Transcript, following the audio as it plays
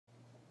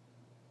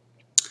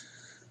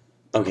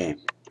Okay,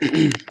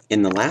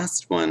 in the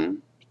last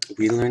one,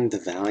 we learned the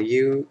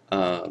value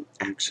of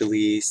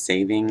actually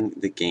saving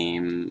the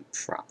game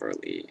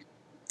properly,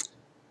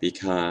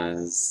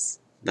 because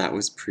that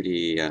was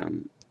pretty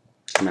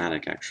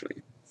traumatic,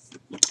 actually.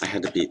 I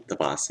had to beat the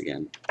boss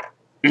again.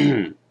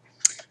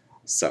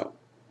 So,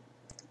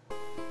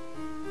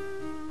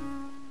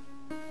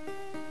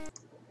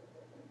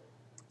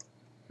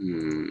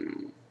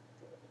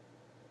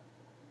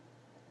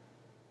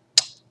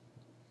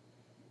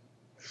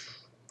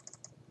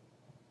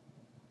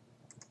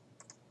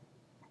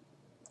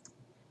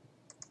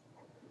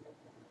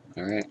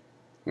 alright,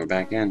 we're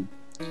back in.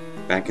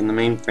 Back in the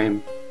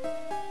mainframe.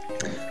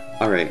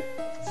 Alright.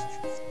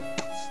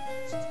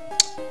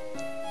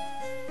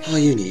 All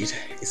you need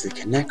is the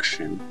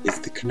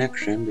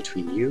connection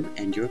between you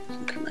and your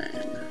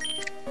Pokemon.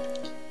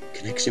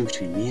 Connection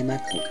between me and my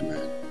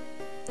Pokemon.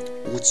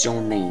 What's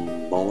your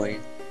name, boy?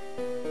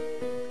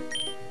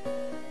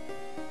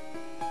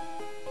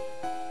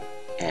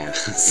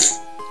 Ass.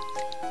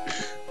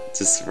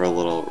 Just for a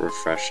little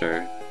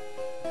refresher,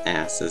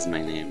 Ass is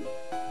my name.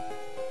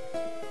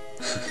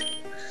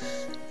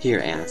 Here,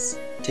 Ass,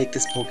 take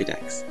this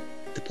Pokedex.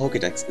 The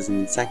Pokedex is an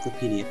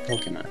encyclopedia of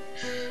Pokemon.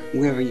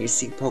 Wherever you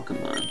see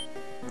Pokemon,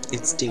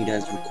 its data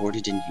is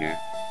recorded in here.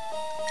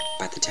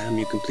 By the time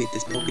you complete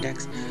this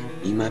Pokedex,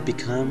 you might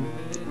become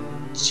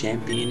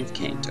champion of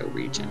Kanto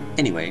region.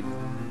 Anyway,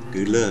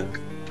 good luck.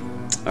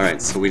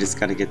 Alright, so we just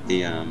gotta get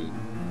the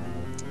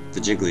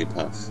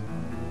Jigglypuff.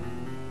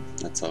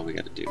 That's all we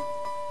gotta do.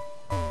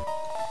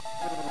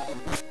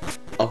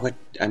 Oh, what?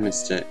 I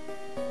missed it.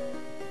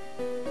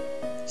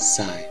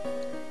 Sigh.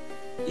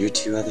 Your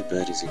two other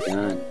buddies are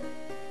gone.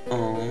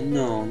 Oh,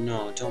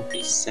 no, don't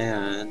be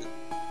sad.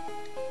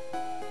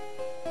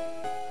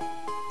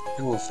 I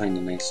will find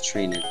a nice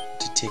trainer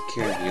to take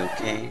care of you,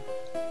 okay?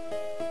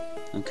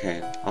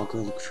 Okay, I'll go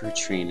look for a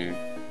trainer.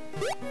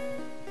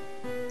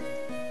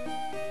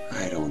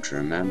 I don't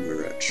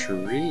remember a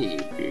tree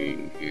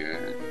being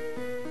here.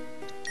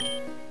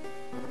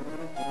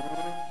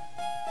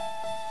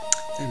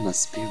 That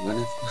must be one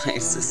of my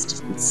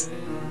assistants.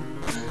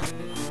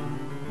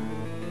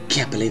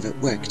 Can't believe it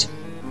worked.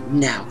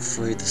 Now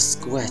for the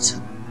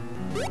Squirtle.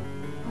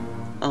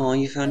 Oh,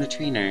 you found a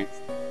trainer.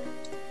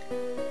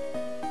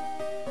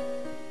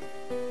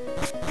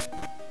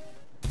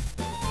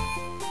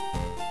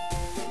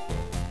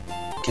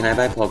 Can I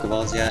buy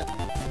Pokeballs yet?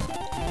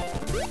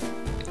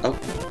 Oh,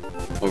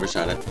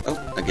 overshot it. Oh,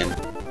 again.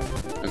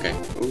 Okay.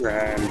 Ooh,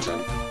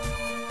 jump.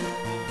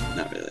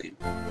 Not really.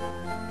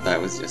 That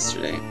was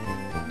yesterday.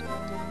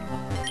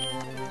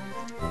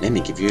 Let me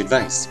give you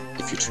advice.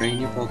 If you train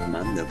your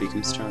Pokemon, they'll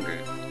become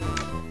stronger.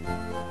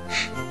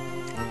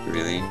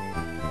 Really?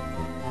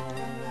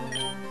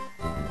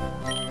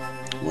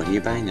 What are you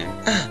buying there?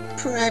 Ah,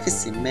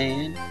 privacy,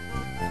 man.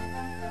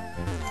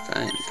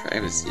 Fine,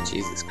 privacy,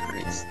 Jesus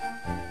Christ.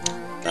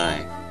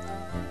 Bye.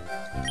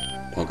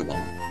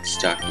 Pokeball,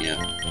 stock me up.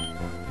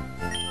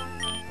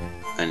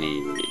 I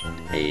need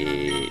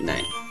a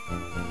 9.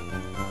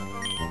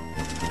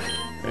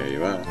 There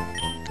you are.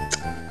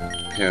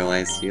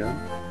 Paralyzed Heal.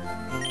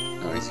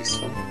 Always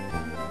useful.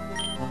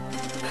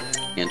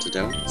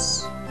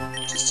 Antidotes,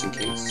 just in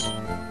case.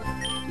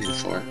 These are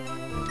 4.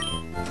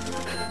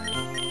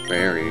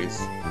 Berries.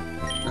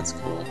 That's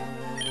cool.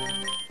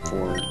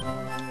 4.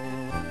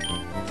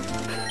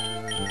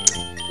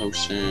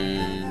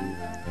 Potion.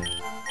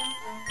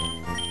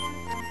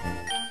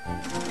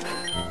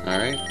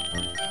 Alright.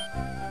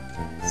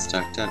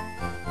 Stocked up.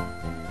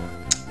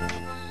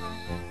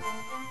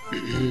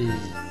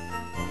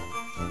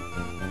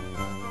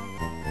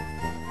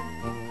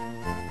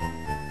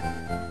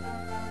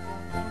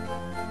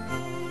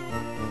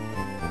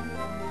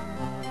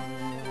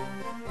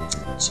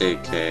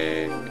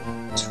 JK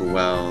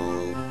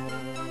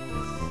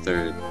 12,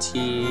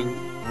 13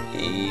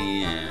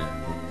 AM.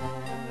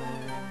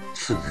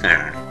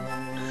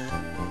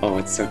 Oh,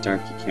 it's so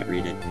dark you can't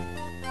read it.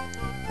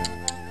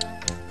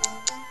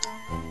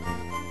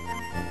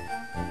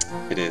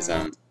 It is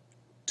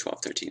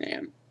 12:13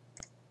 AM.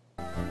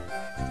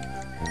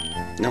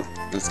 Nope,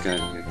 let's go out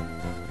of here.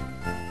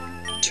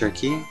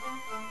 Turkey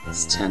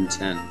is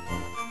 10:10.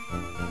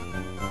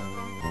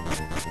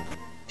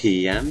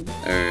 PM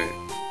or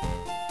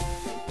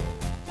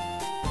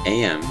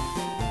AM.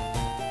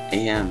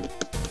 AM.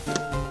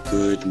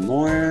 Good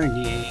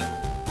morning.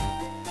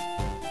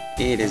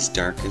 It is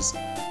dark as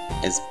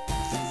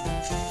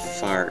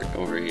fart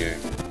over here.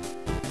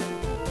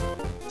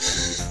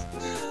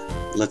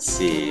 Let's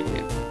see.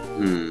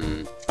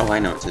 Oh, I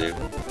know what to do.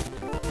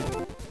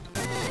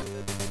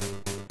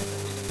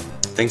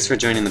 Thanks for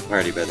joining the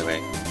party, by the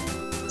way.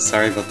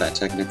 Sorry about that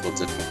technical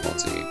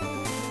difficulty.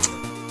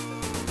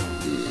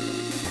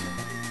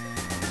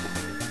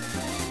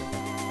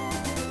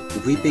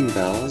 Weeping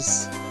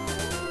bells?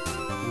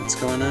 What's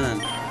going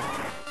on?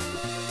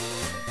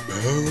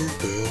 Bell,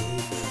 bell,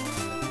 bell.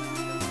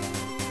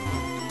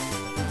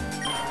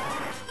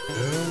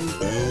 Bell,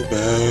 bell,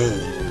 bell.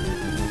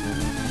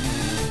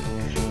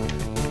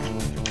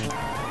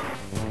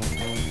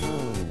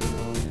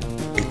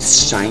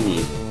 It's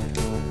shiny.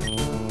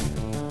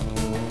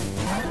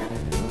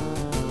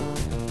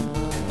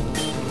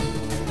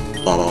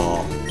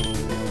 Blah.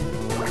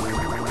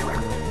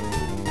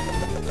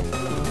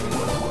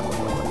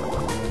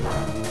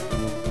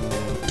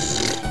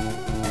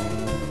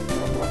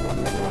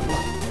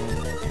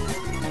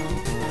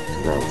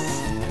 Gross.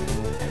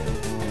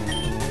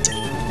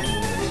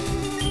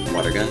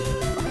 Water gun.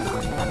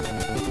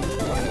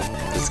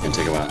 This is gonna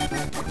take a while.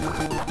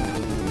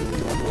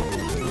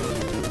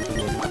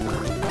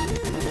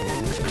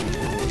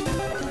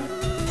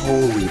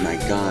 Holy my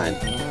god.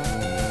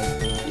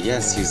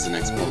 Yes, use the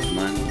next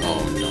Pokemon.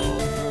 Oh no.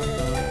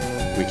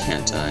 We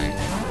can't die.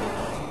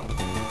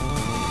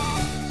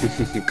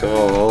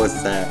 Go, what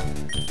was that?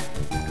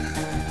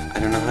 I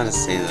don't know how to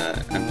say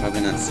that. I'm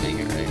probably not saying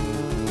it right.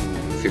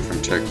 If you're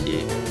from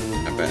Turkey,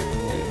 I bet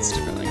it's a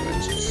different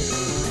language.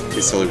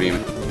 Okay, Solar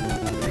Beam.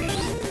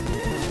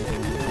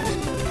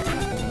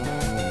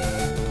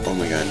 Oh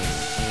my god.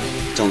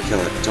 Don't kill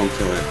it, don't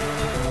kill it.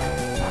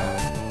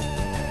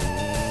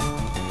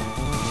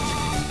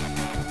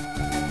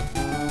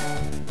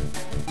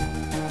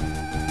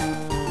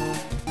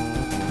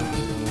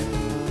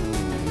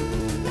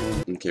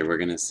 Okay, we're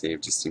gonna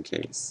save just in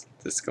case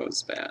this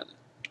goes bad.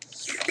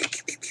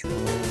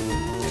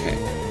 Okay.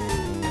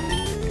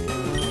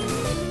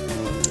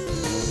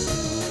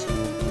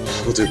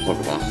 We'll do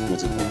Pokeball. We'll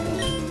do Pokeball.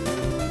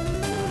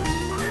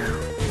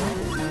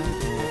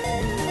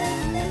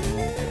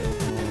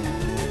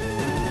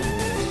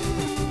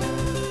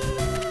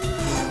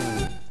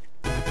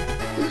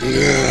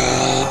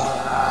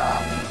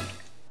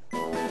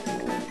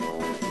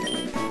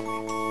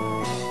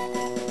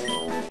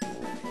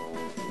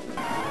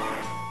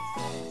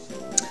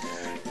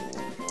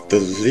 The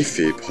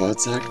leafy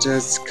pods act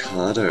as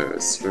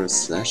cutters for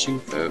slashing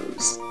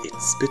foes. It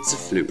spits a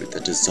fluid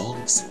that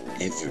dissolves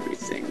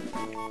everything.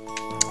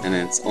 And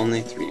it's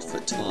only 3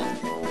 foot tall.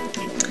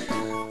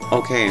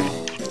 Okay,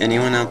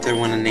 anyone out there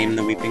want to name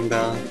the Weeping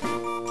Bell?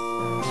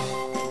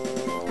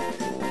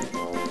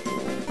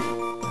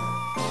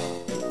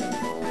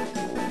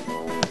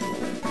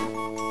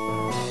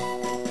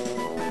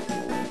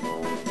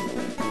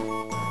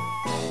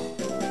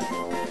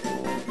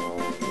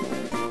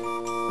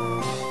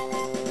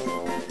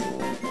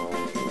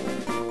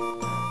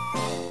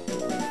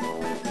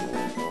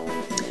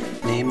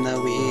 Name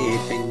the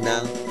Weeping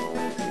Bell.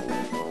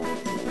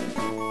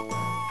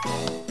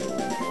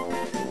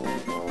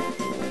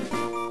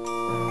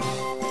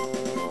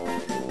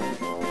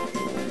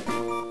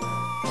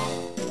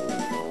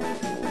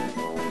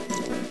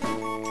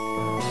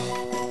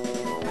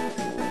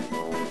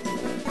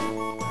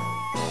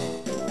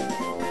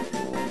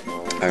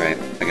 Alright,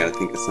 I gotta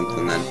think of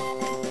something then.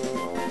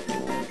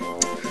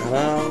 How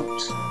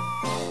about...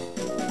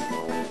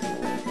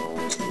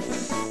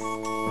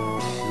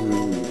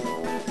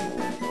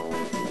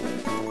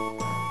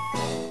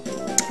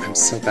 I'm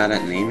so bad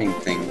at naming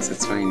things,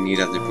 that's why I need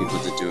other people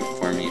to do it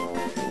for me.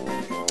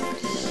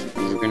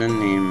 We're gonna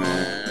name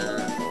it...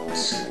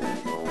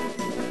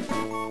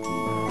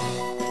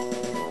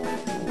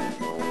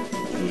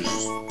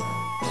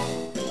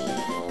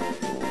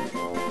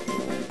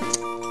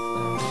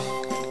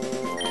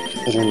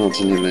 I don't know what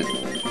to name it.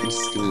 I'm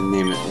just gonna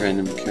name it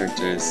random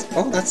characters.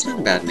 Oh, that's not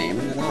a bad name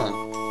at all.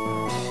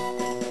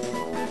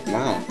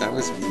 Wow, that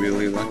was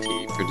really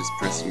lucky for just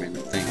pressing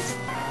random things.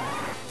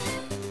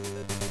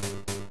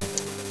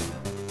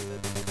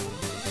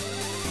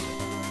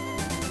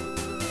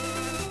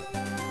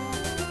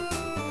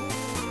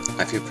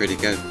 I feel pretty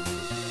good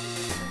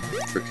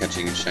for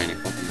catching a shiny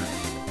Pokemon.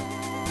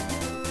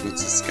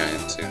 What's this guy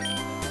up to?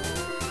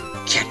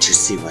 Can't you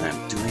see what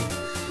I'm doing?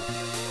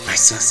 I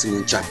saw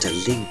someone dropped a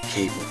link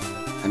cable.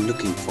 I'm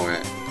looking for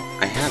it.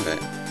 I have it.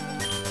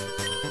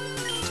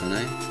 Don't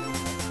I?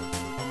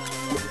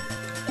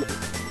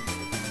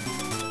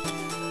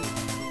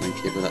 Link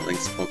cable that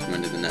links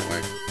Pokemon to the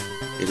network.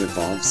 It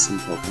evolves some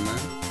Pokemon?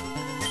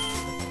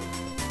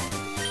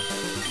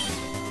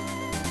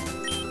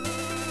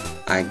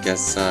 I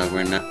guess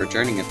we're not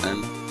returning it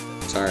then.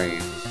 Sorry,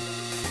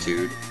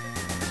 dude.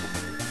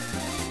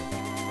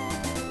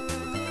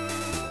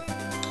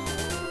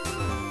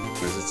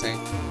 What does it say?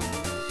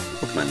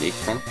 Pokemon League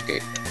front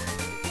gate.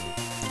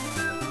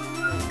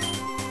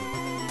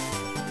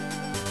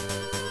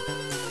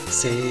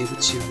 Say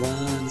what you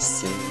wanna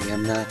say.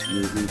 I'm not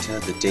moving till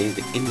the day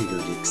the Indigo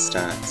League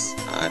starts.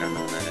 I don't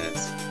know what that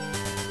is.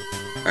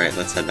 Alright,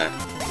 let's head back.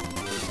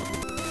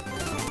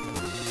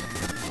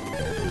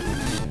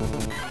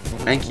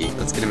 Mankey,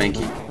 let's get a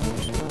Mankey.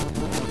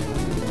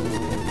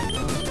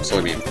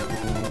 Solar Beam.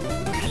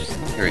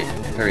 Hurry,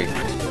 hurry.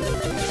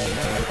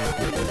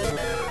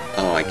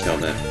 Oh, I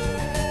killed it.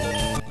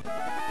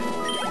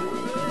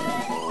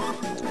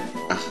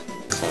 Ah,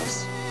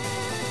 close.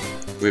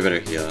 We better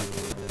heal up.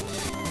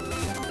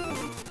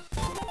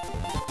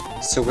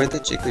 So where'd the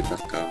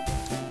Jigglypuff go?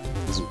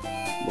 Is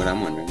what I'm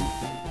wondering.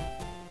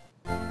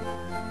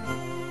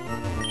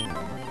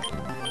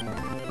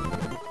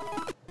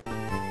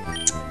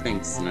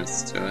 Thanks,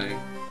 nice toy.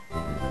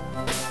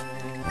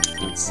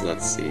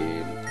 let's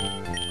see.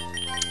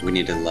 We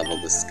need to level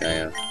this guy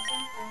up.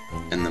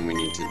 And then we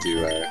need to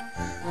do our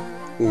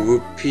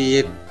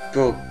whoopie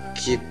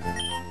pokey.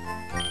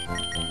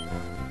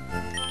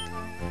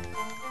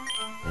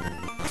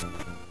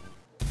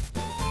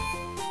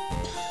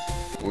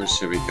 Where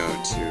should we go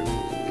to?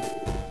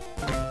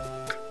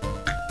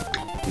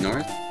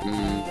 North? I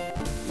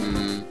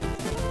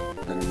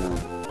don't know.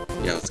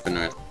 Yeah, let's go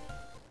north.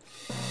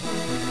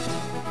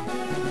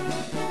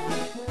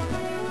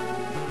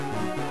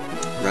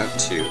 Route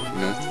 2,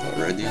 North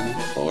Floridian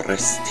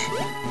Forest.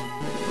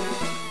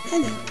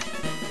 Hello,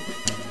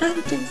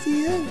 I'm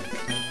Daisy Oak.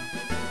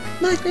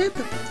 My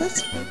grandpa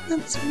Professor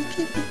wants me to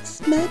keep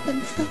this map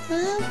and 5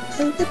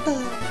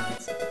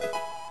 Pokeballs.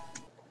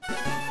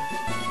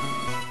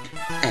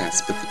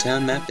 Ass, put the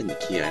town map in the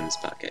key items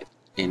pocket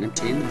and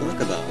obtain the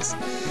Pokeballs.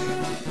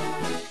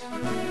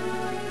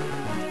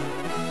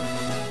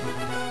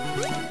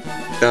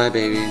 Bye,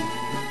 baby.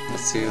 I'll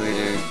see you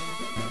later.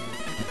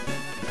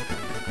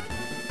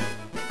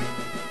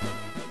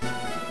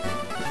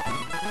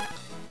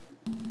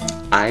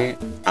 I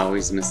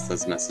always miss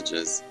those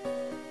messages.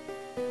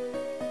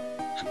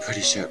 I'm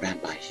pretty sure it ran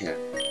by here.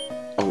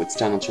 Oh, it's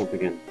Donald Trump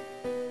again.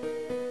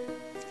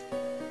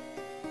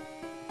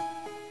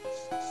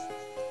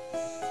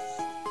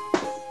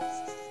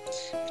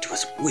 It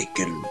was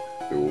wicked.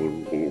 It was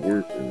wicked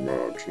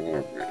about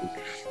timing.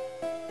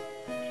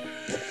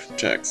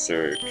 Jack,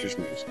 sir,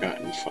 Christmas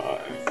gotten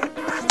 5.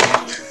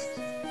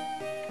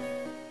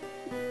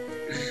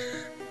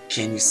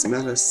 Can you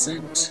smell a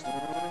scent?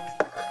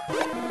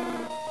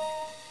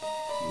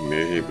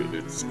 Maybe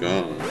it's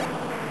gone.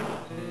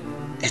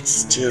 It's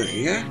still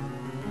here?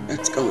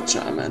 Let's go,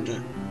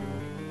 Charmander.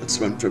 Let's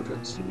run for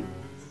president.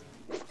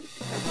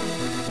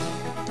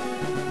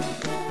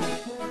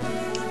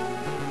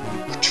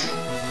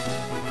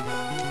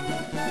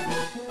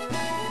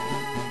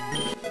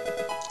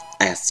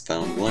 Ass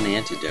found 1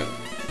 antidote.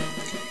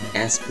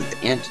 Ass put the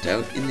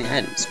antidote in the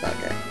items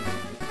pocket.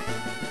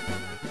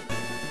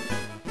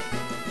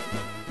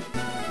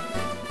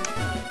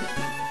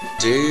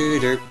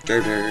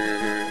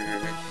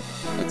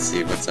 Let's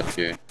see what's up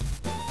here.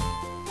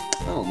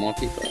 Oh, more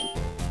people.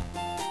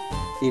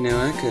 You know,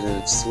 I could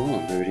have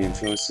sworn Viridian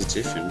Forest was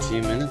different a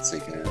few minutes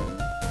ago.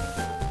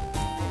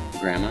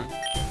 Grandma?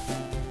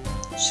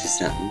 She's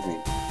not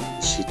moving.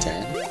 Is she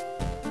dead?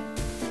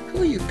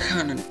 Who are you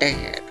calling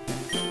dead?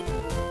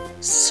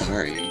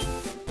 Sorry.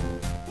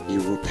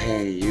 You will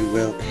pay, you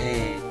will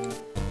pay.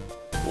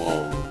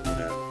 Whoa,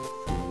 whatever.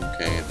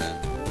 Okay then.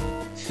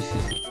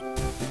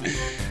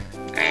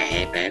 I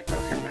hate bad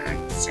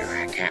Pokemon, so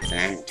I got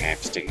flying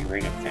types to get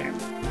rid of them.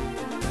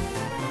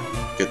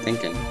 Good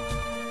thinking.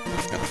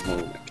 Got a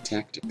whole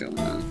tactic going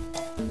on.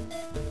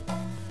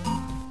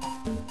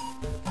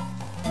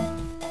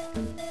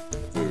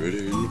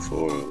 Viridian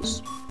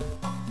Forest.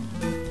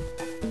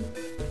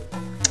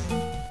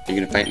 You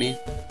gonna fight me?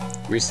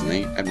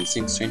 Recently, I've been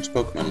seeing strange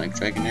Pokemon like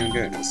Dragonair and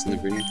Gyarados in the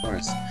Viridian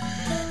Forest.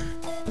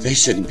 They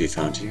shouldn't be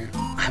found here.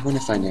 I want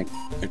to find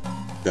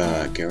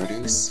the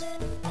Gyarados.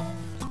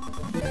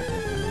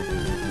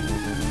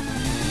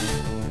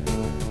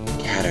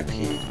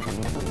 Caterpie.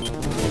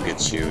 We'll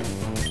get you.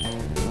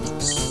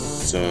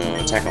 So,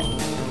 tackle.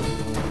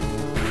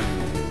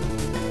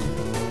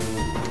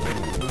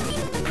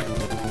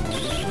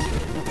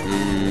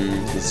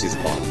 Let's use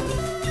the ball.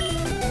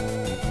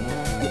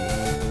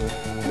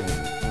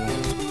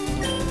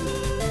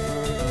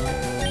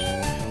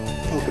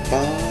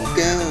 Pokeball,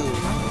 go!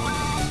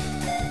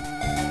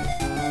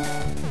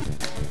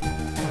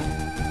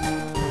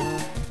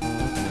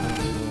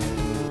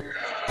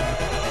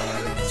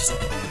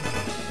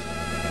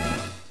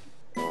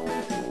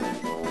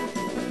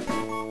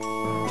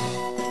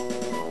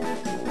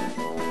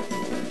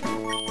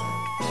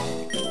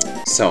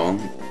 So,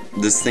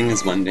 this thing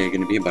is one day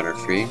going to be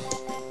Butterfree.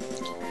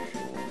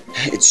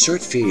 Its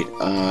short feet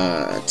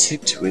are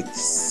tipped with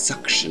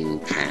suction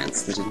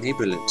pads that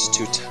enable it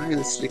to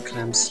tirelessly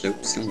climb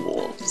slopes and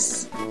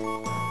walls.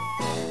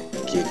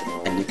 Give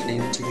a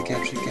nickname to the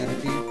captured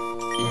Caterpie?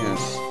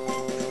 Yes.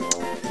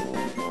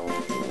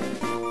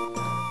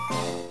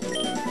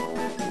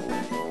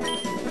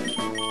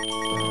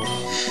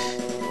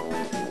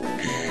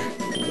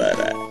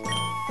 But,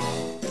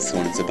 so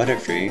when it's a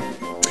Butterfree,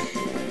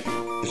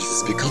 it'll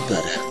just be called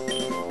Butter.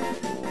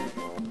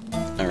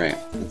 Alright,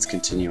 let's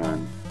continue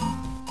on.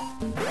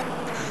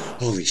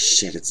 Holy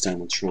shit, it's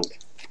Donald Trump.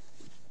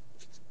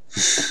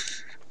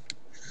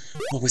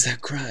 What was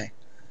that cry?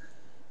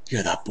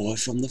 You're that boy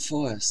from the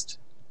forest.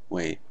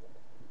 Wait,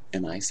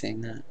 am I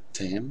saying that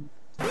to him?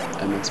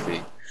 I must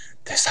be.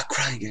 There's that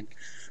cry again.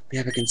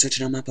 Yeah, I can search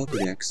it on my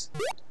Pokedex.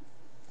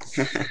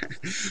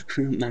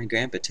 My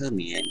grandpa told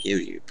me I'd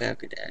give you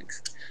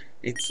Pokedex.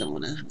 It's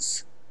someone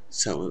else.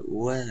 So it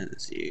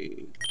was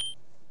you.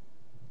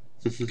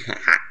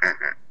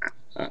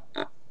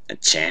 A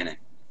Janet.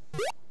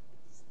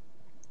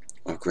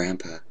 Or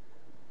Grandpa.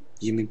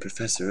 You mean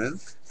Professor Oak?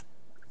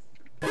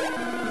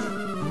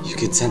 You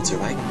can sense her,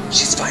 right?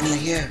 She's finally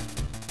here!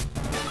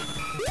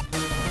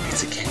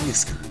 It's a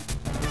Kangaskhan.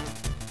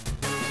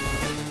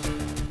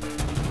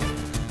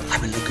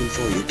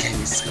 for you,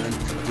 Kangaskhan.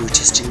 You were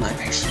testing my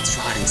patience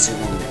for hiding so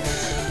long.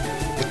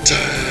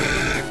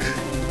 Attack!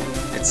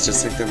 It's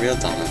just like the real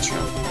Donald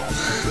Trump.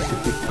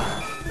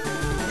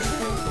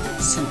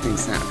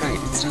 Something's not right.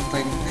 It's not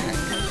fighting back.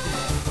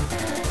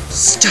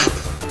 Stop!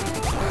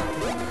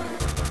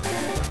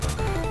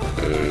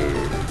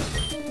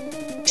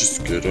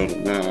 Just get out of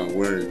my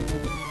way.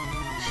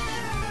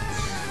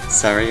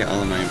 Sorry,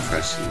 all of my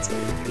impressions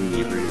are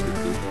inebriated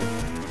people.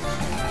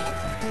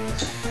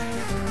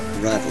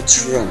 Rival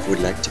Trump would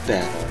like to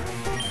battle.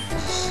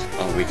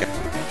 Oh, we got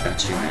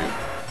you, man.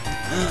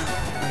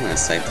 I want a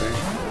Scyther.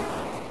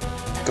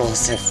 Go,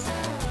 Sif.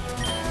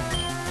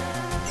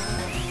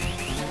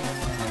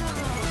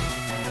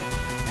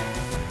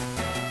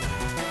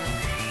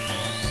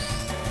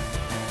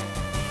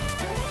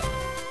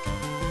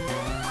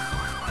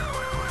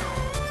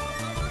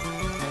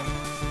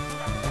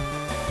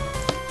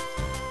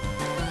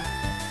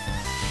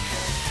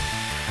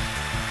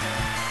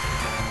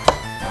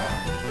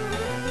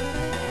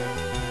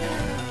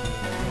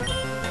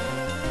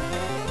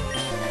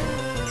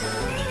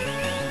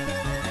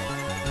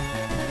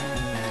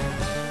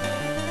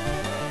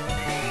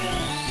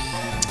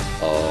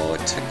 Oh,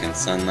 chicken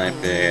sunlight,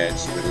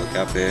 bitch. You better look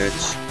out,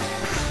 bitch.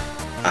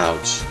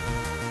 Ouch.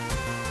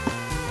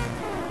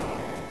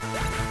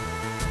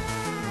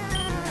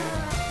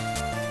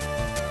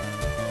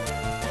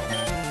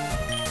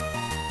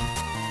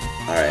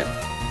 Alright.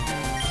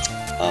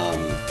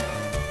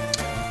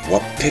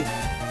 What pick?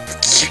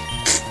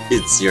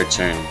 It's your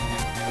turn.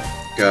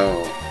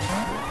 Go.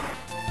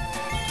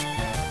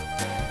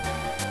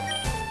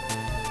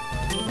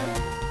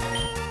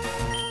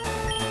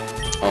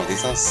 Oh,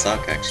 these all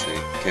suck, actually.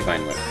 Okay,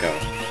 fine, let's go.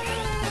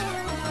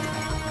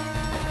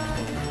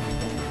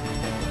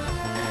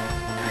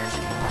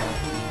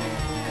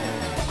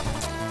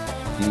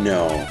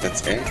 No,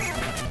 that's it?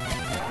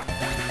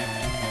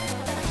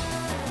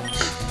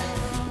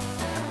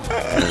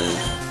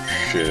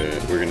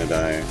 Shit, we're gonna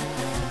die.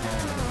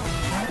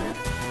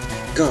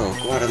 Go,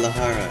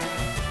 Guadalajara!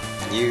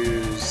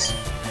 Use...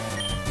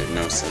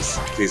 Hypnosis.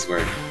 Please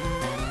work.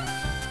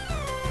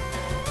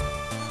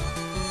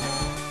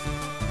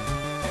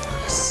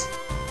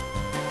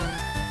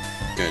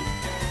 Good.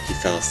 He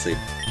fell asleep.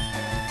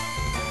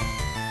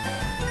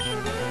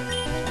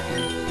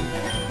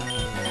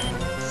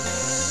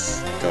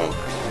 Go.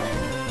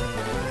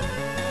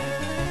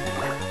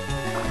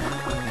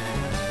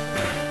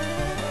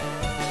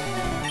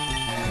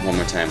 One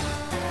more time.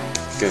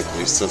 Good,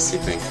 you're still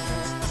sleeping.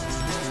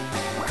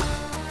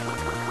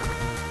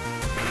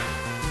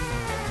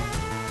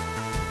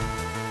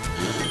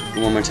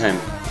 One more time.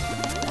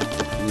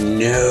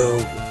 No!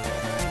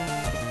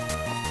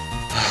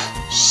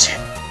 Shit.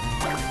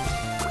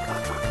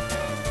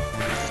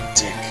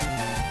 Dick.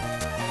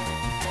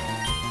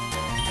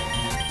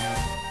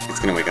 It's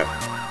gonna wake up.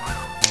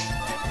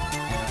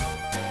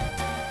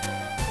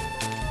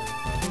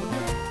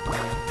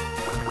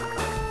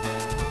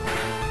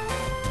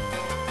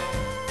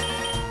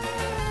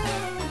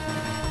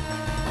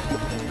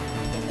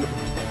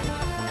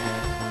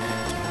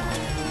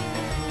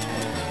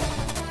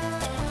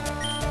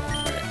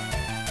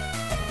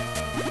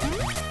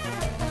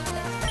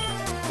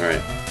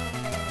 Alright,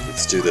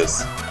 let's do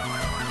this.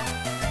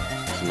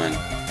 Come on,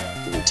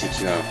 I'm gonna take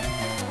you out.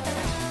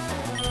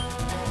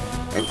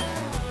 Oh.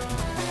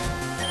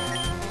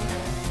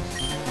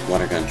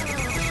 Water gun.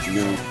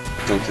 No,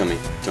 don't kill me,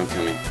 don't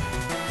kill me.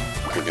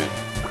 Okay, good.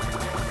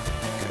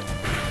 Good.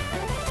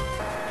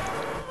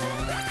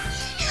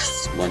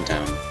 Yes, one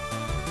down.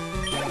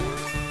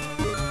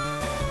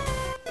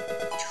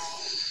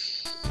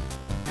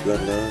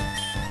 Level up.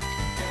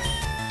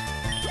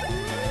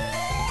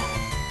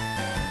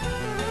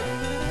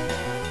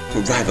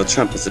 Rival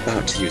Trump is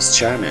about to use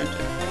Charmander.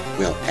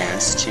 Will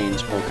Ass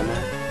change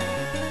Pokemon?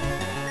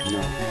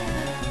 No.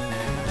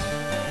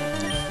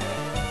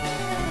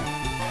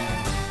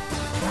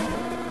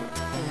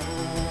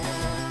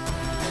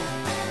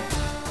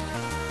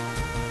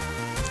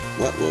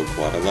 What will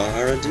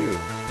Guadalajara do?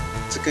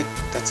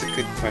 That's a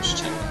good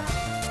question.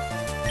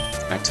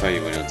 I tell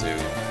you what he'll do.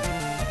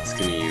 It's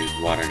gonna use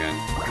Water Gun.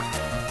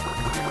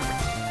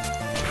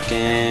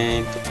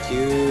 Gang, fuck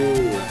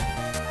you!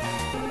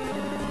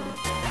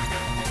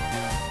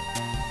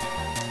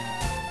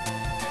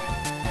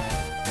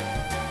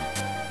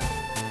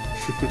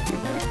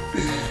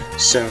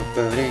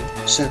 Showboating,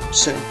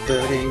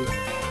 showboating.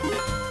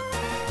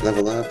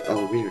 Level up.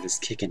 Oh, we were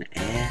just kicking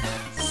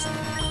ass.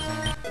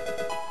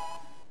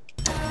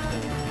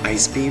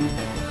 Ice beam.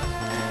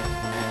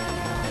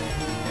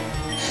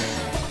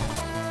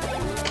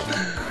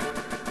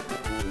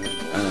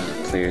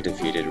 Player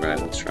defeated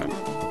rival Trump.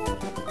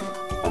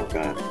 Oh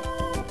god.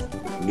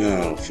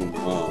 No, from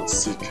all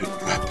secret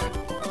weapon.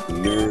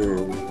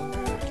 No.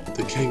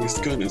 The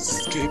Kangaskhan is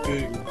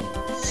escaping.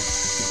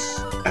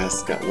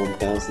 Ask got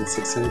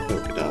 1,600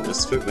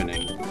 $Pokédollars for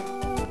winning.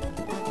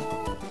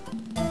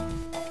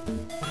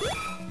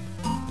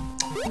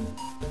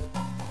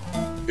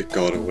 It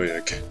got away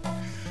again.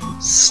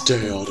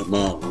 Stay out of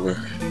my way,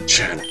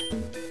 channel.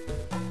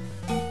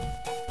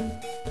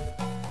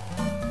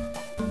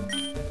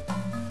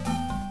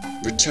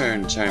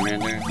 turn,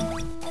 Charmander.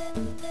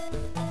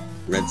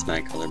 Red's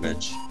my color,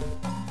 bitch.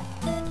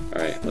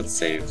 Alright, let's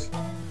save.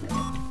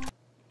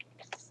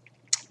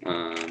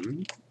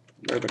 I'm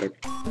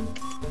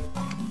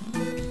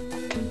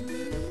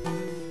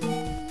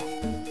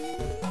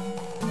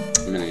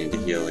gonna need to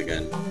heal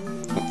again.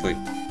 Hopefully.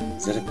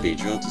 Is that a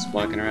Beedrill just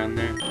walking around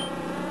there?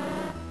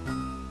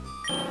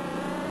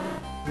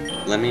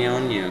 Let me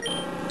own you.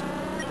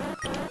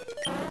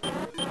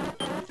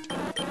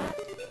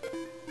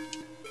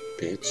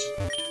 Bitch.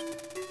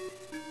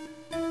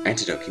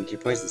 Antidote can cure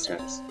poison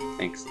status.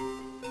 Thanks.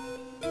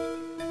 I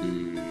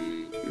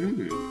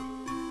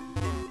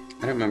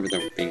don't remember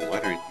there being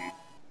water in here.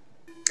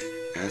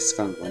 I just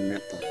found one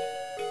net ball.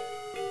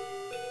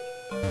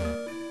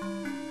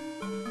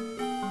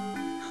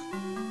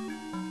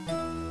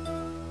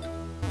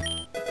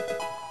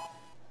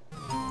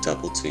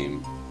 Double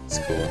team. It's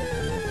cool.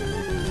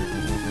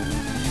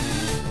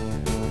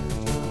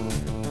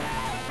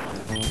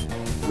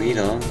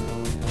 Weedle.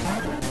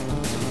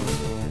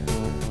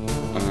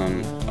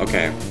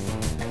 Okay.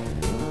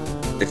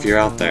 If you're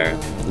out there,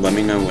 let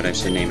me know what I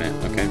should name it,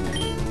 okay?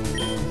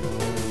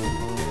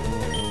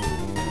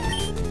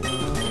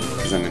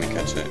 Because I'm gonna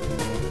catch it.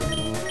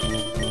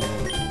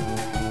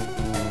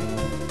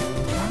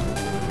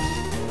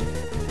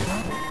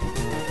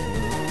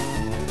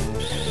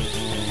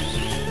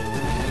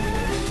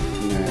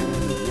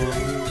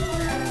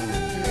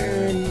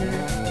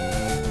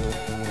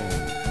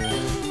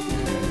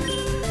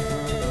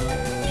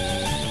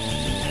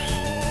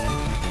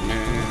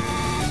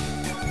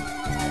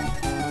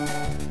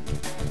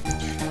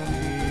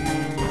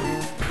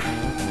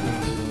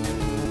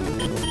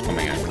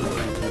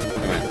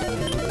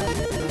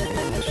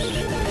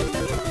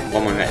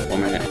 One more hit, one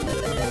more hit.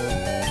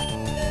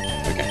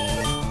 Okay.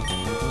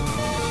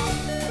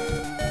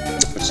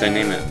 What should I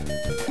name it?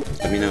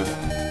 Let me know.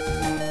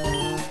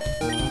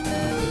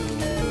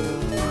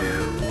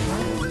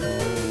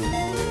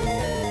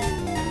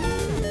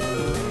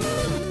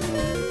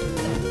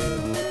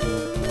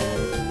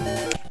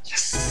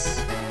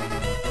 Yes!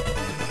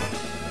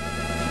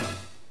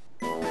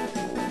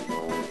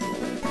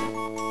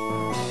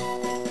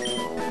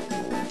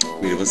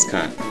 Weedle was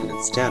caught, and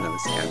its data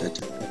was gathered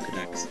to the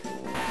Pokedex.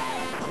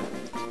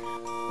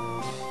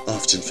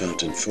 Often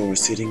found in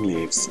forest eating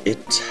leaves,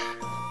 it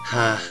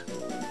ha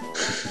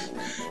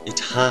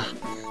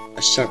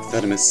a sharp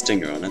venomous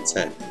stinger on its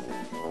head.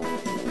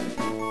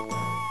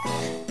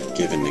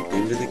 Give a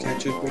nickname to the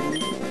catcher,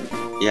 really?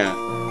 Yeah.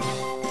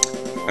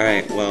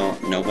 Alright, well,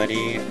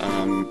 nobody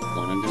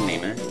wanted to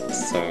name it,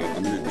 so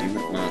I'm gonna name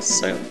it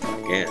myself,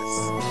 I guess.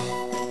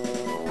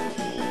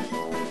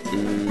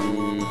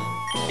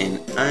 And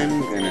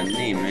I'm gonna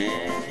name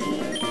it...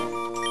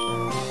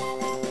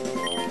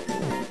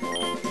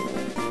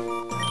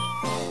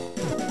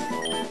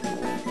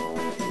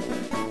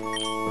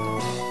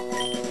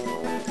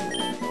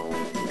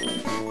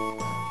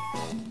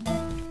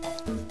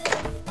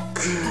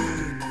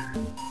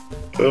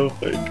 Oh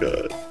my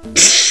god.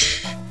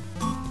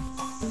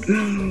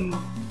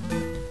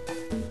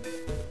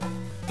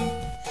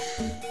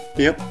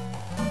 Yep.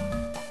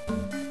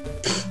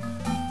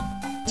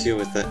 Deal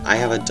with it. I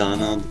have a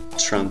Donald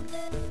Trump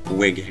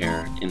wig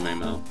hair in my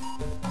mouth.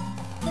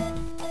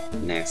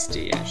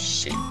 Nasty as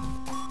shit.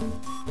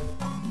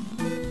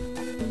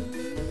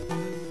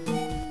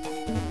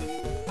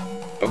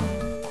 Oh.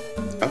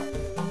 Oh.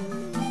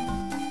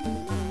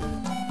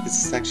 Is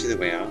this actually the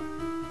way out?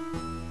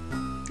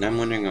 And I'm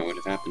wondering what would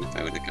have happened if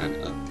I would have gone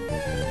up.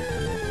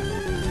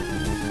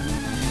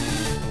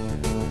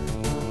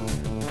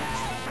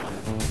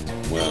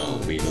 Well,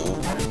 Weedle,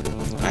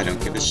 I don't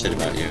give a shit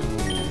about you.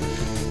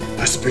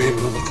 Must be,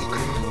 motherfucker.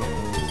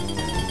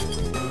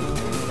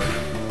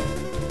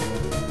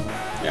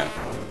 Yeah.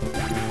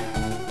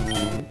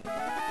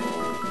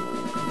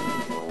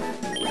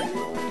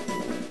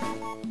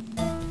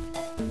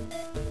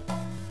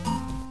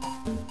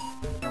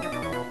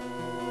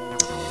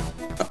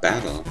 A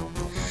battle?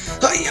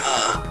 Hiya!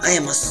 I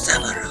am a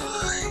samurai!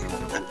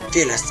 I'm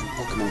fearless in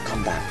Pokemon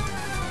combat.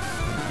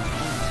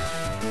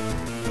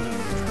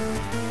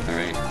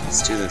 Alright,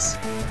 let's do this.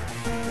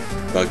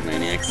 Bug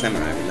Maniac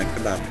Samurai would like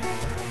to battle.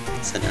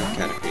 Send out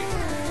Caterpie.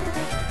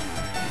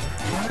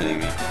 You're kidding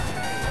me.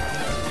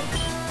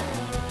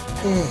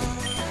 Oh,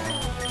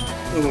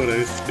 I want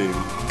ice cream.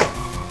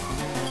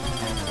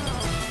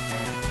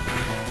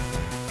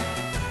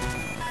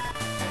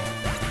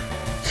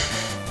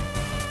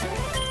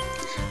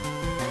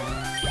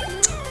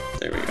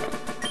 There we go.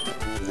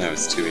 That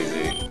was too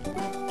easy.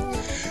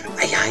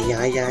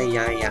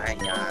 Ay-ay-ay-ay-ay-ay-ay.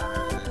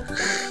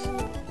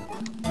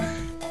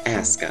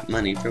 Ass got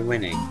money for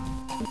winning.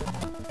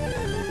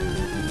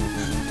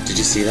 Did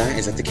you see that?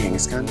 Is that the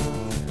Kangaskhan?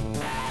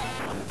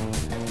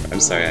 I'm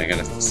sorry, I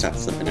gotta stop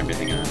flipping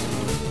everything on.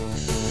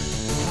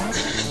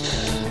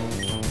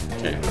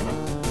 Okay.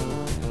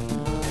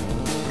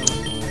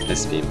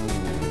 This beam.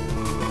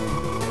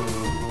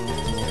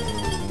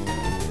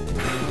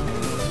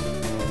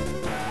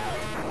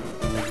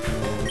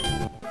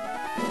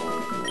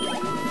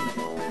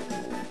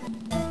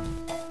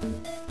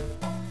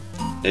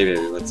 Hey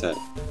baby, what's up?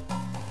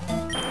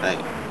 Hi.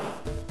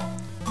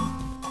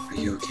 Are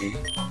you okay?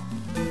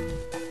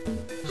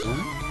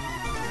 Huh?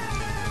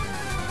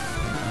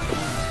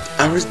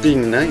 I was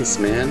being nice,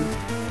 man.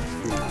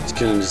 You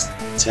gonna just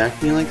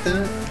attack me like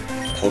that?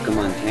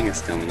 Pokemon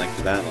Kangaskhan would like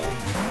to battle.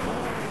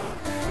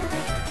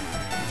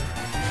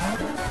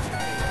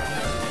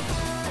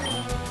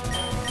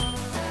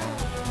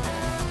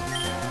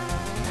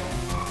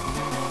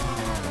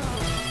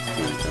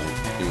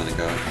 You wanna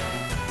go?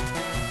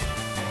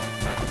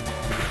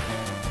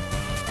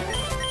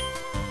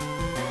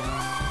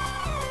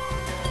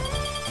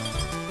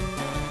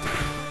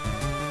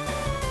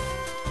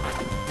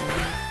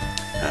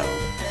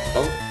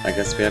 Oh, I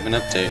guess we have an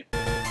update.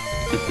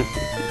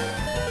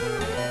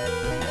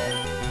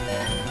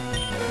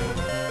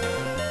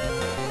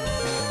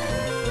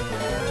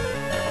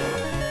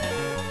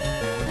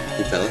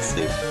 He fell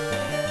asleep.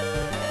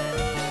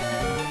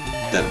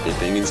 That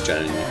beeping is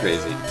driving me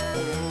crazy.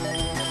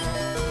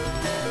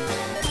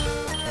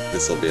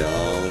 This'll be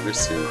all over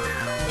soon.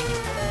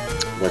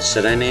 What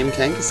should I name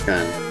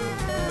Kangaskhan?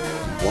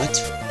 What?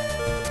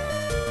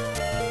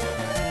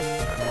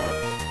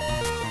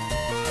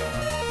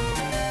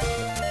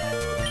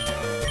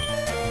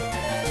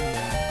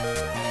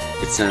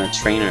 It's not a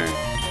trainer.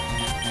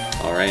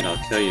 Alright, I'll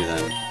kill you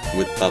then.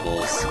 With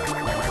bubbles.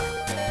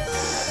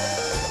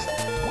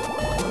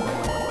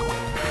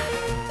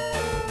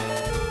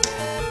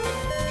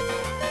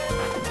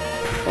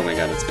 Oh my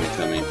god, it's gonna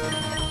kill me.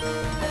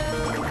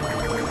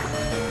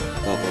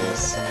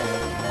 Bubbles.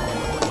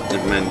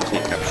 Never mind,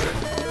 can't capture it.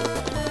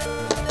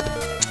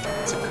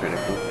 It's a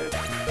critical hit.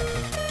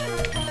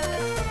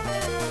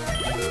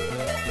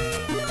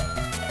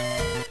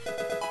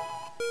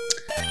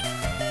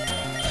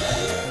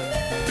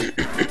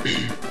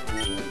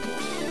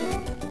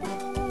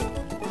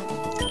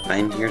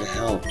 I'm here to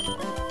help.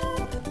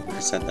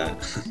 Who said that?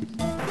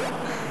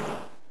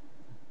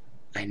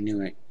 I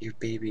knew it. Your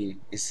baby.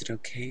 Is it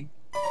okay?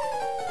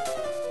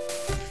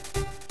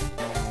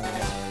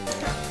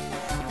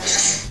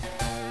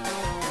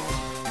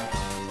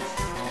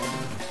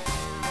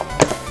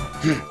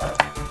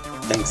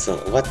 Thanks so.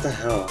 What the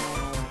hell?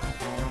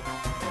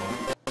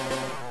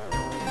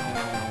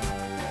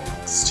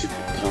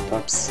 Stupid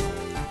pop-ups.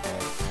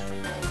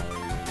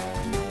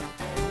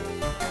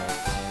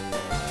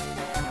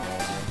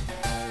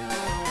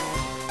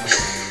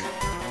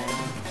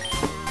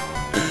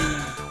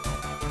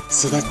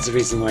 So that's the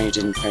reason why you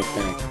didn't fight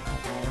back.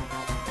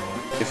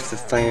 If the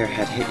fire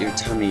had hit your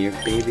tummy, your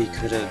baby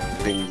could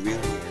have been really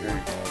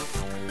hurt.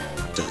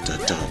 Duh duh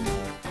duh.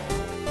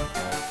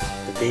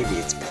 The baby,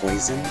 it's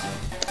poison?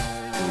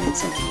 You need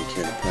something to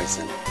cure the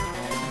poison.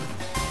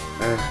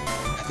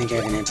 I think I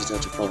have an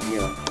antidote to full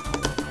heal.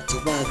 It's a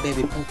wild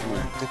baby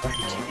Pokemon. Their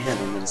body can't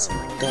handle medicine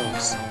like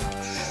those.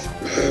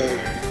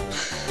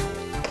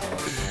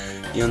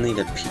 You'll need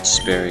a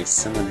peach berry.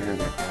 Someone had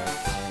it.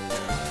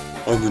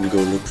 I'm gonna go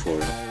look for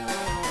it.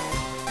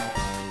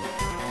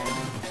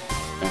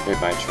 Okay,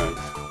 bye, Trunk.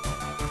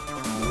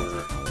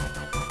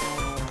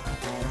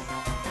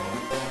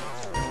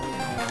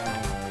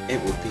 It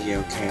will be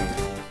okay.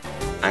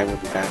 I will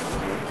be back,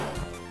 okay?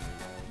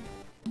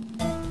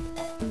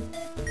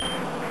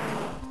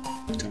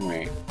 Don't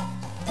worry.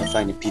 I'll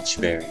find a peach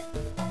berry.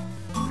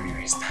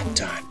 Where is that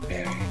darn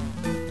berry?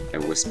 I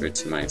whispered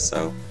to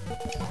myself.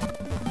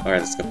 Alright,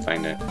 let's go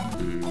find it.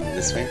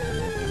 This way?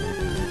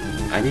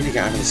 I need to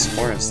get out of this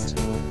forest.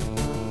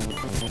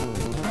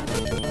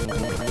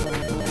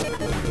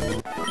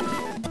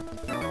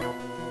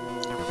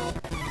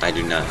 I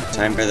do not have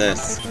time for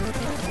this.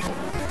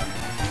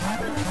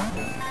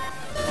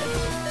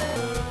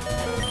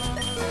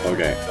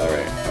 Okay,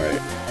 alright.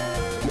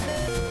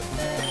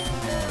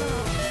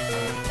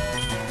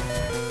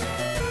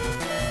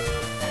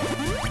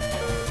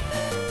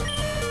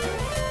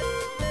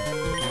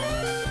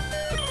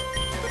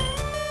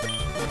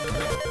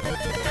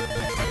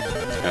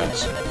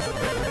 Ouch.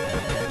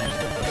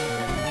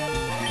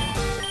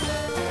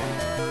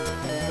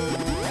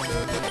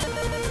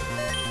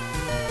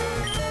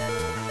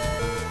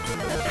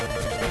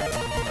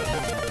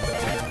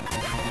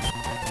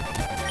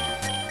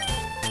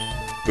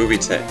 Booby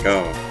tech,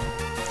 go.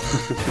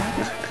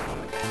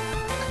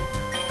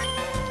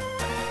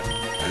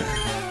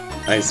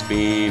 Ice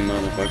beam,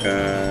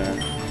 motherfucker.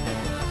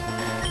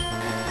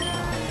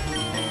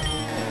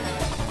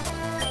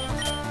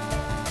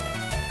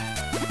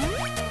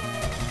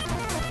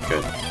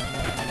 Good.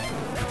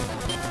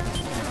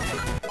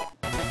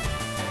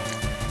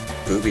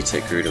 Booby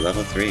tech grew to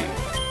level 3.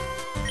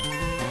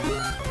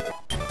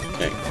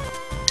 Okay.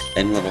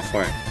 And level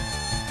 4.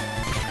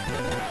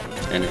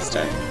 And it's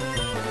dead.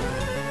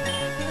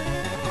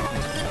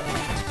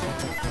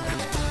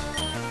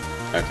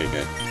 Okay,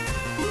 good.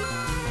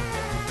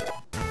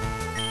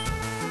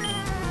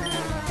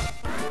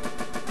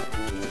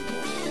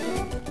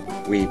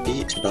 We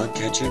beat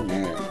Bugcatcher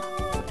Man.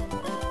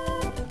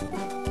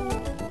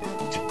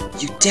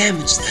 You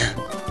damaged them!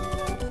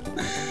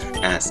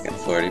 Ask at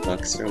 40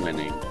 bucks for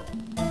winning.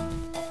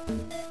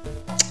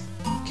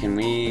 Can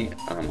we,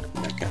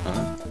 look it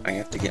up?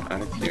 to get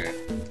out of here.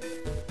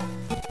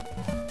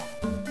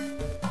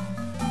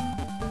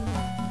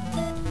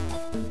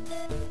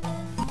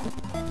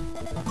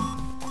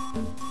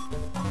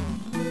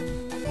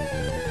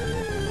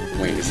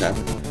 Wait, is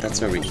that's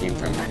where we came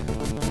from, right?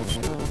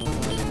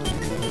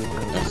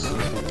 Ugh.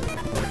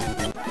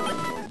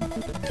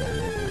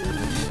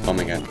 Oh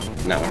my god,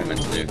 not what I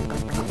meant to do.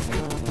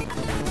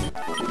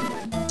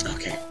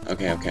 Okay.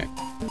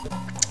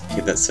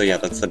 Okay, so yeah,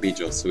 that's the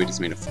Beedrill, so we just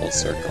made a full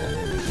circle.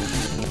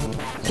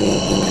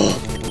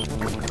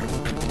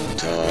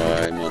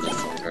 Die,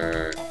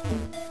 motherfucker.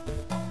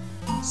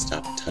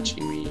 Stop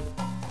touching me.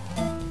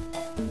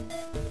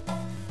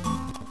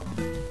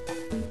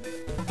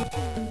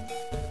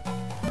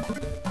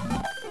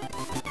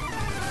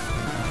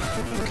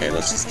 Okay,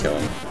 let's just kill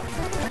him.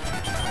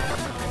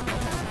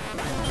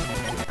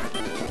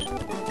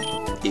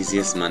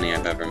 Easiest money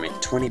I've ever made.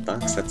 20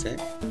 bucks, that's it?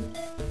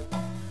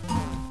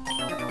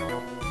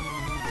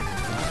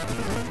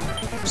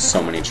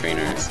 So many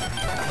trainers.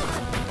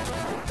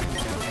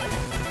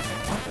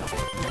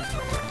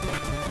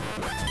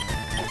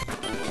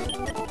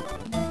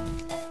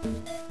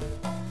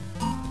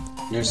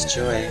 Nurse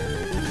Joy.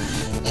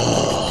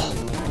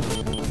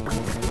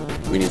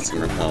 We need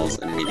some repels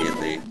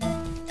immediately.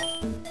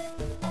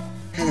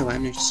 Hello,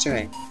 I'm Nurse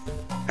Joy.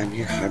 I'm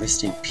here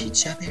harvesting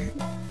Pecha berry?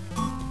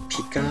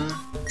 Pika?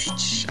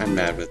 Peach? I'm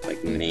bad with,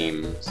 like,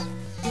 names.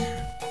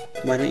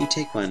 Why don't you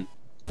take one?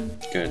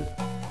 Good.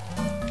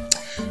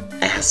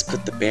 Ass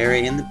put the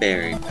berry in the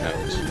berry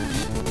pouch.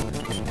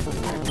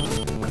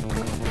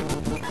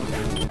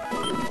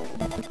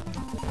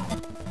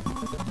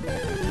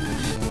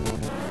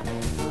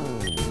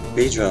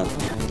 Beedrill.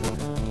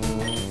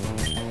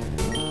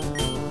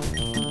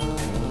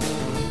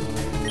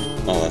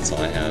 Oh, that's all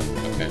I have.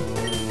 Okay.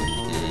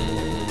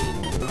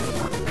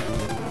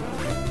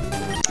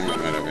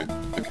 Whatever.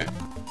 Okay.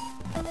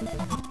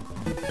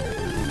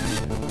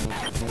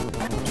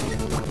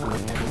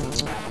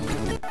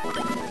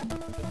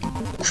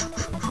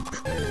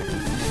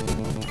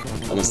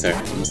 Almost there.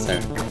 Almost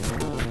there.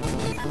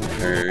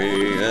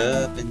 Hurry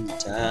up and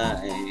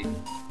die.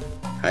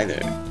 Hi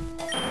there.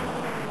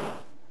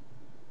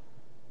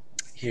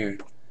 Here,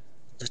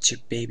 let your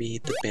baby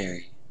eat the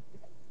berry.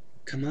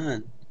 Come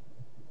on.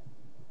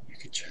 You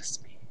can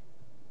trust me.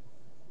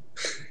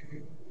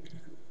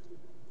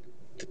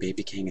 The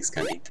baby king is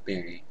gonna eat the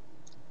berry.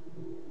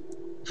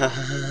 Ha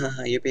ha ha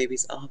ha, your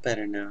baby's all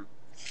better now.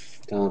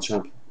 Donald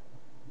Trump.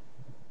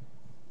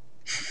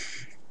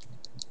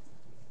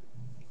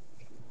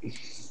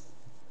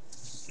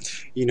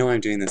 You know I'm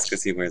doing this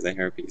because he wears a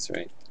hairpiece,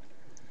 right?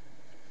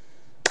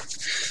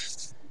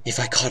 If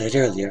I caught it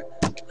earlier,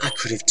 I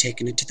could have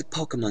taken it to the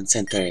Pokemon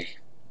Center.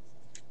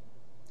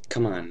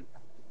 Come on.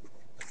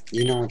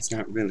 You know it's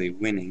not really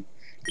winning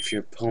if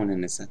your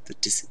opponent is at the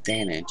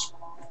disadvantage.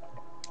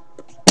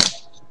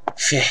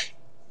 Pfeh.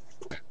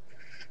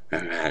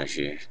 I'm out of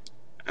here.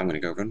 I'm gonna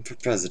go run for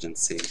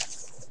presidency.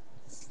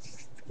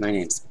 My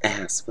name's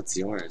Ass. What's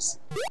yours?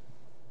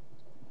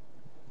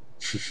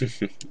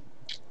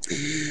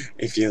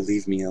 If you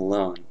leave me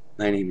alone,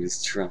 my name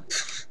is Trump.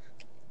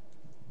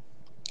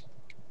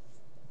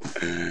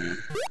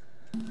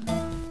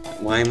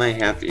 Why am I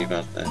happy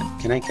about that?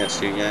 Can I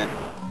catch you yet?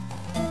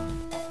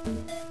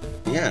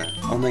 Yeah.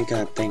 Oh my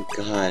god, thank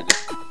god.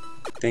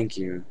 Thank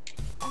you.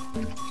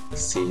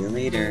 See you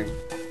later.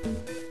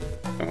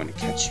 I want to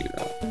catch you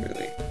though,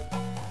 really.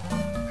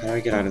 How do I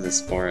get out of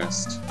this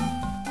forest?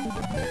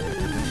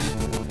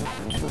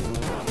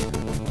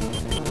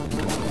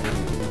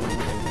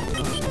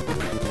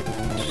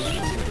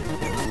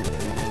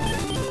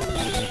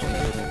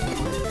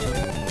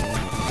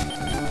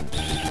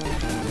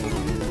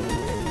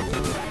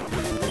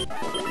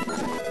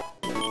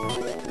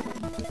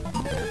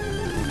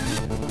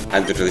 I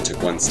literally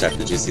took one step,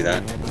 did you see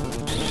that?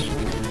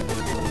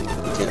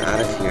 Get out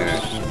of here.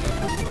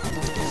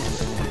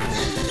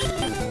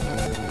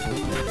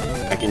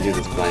 I can do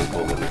this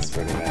blindfolded, I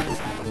swear to God.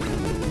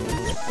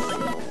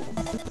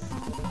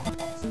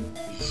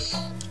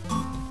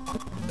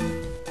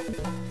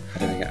 How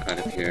do I get out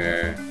of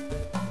here?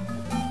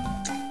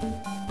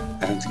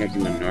 I don't think I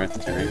can go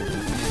north, can I?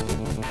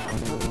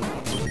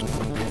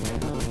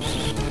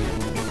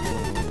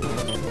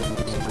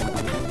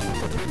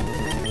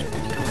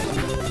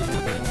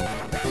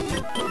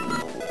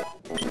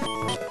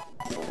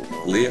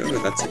 Leo,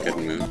 that's a good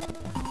move.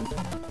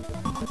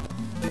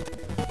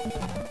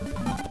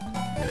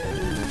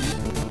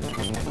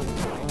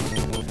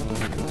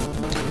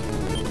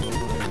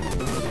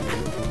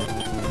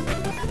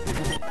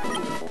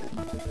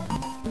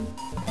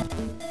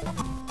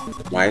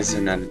 Why is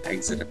there not an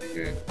exit up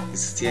here?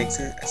 Is this the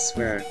exit? I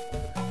swear.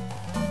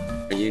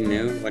 Are you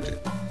new? What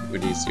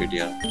is your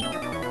deal?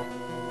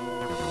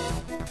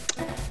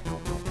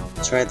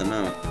 Try them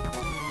out.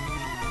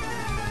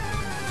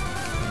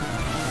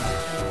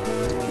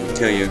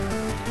 Kill you.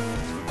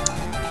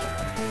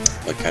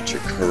 Look at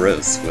your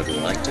Chris would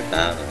like to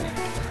battle.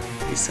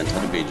 He sent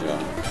out a Beedrill.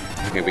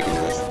 Okay, we can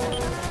do this.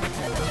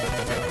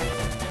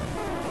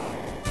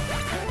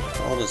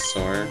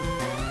 Bulbasaur.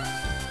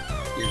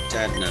 You're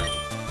dead now.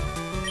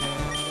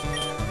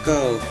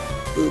 Go,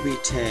 booby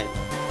tit.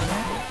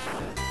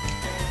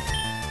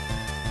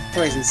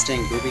 Poison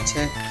sting, booby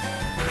tit.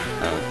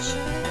 Ouch.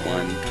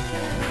 1,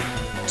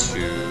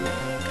 2.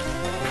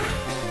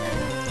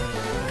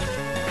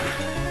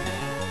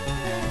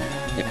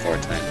 Hit 4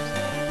 times.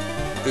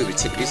 Booby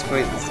tit, use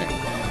poison sting.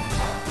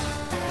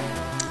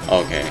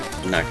 Okay,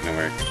 not gonna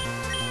work.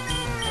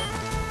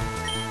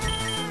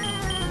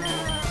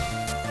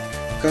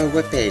 Go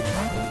whip it.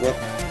 Whoop.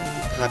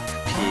 Pop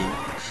pee.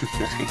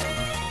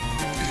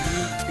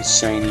 It's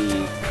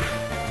shiny.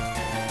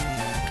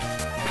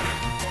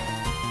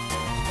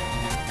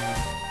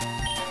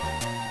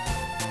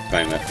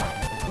 Fine with.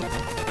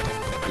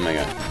 Oh my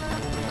god.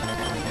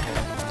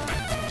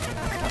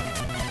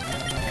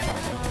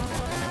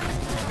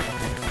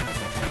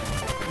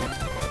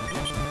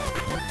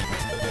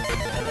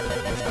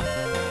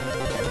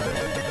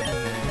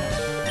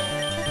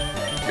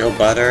 Go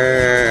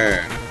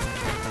butter!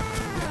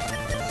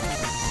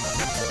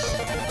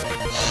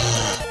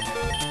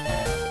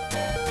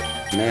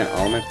 Man,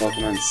 all my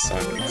Pokemon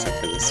suck except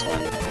for this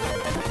one.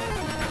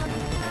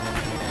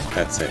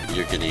 That's it,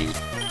 you're getting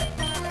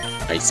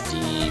Ice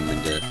Beam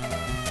and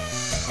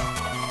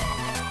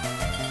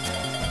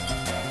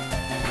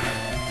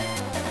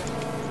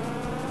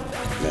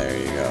there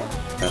you go.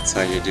 That's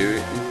how you do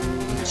it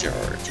in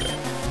Georgia.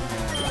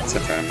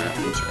 Except for I'm not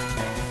in Georgia.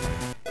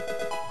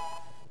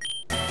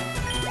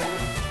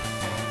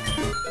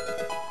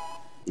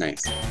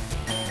 Nice.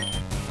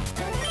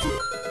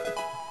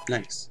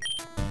 Nice.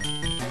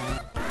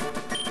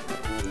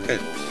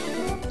 Good.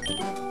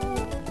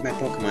 My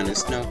Pokemon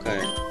is no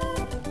good.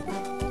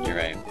 You're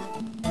right.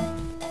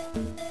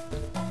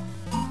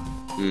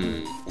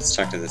 Let's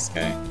talk to this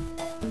guy.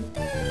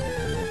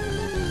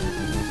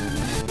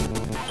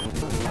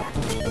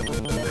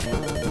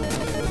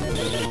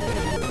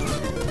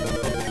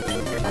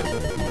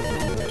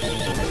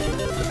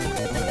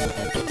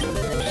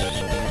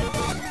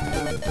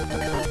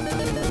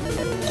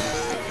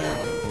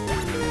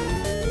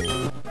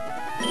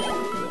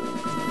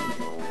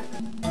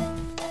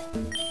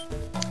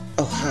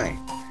 Oh, hi.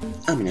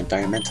 I'm an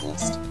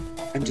environmentalist.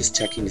 I'm just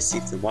checking to see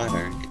if the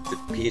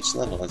pH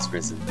level has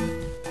risen.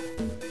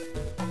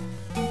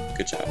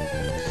 Good job.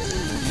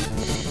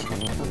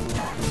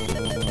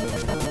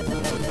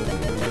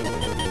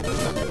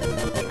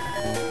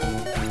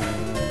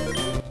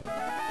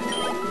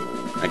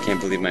 I can't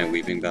believe my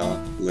Weaving Bell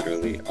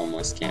literally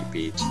almost can't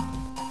beat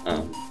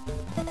a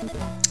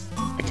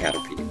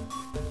Caterpie.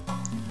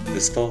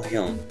 This full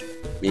heal.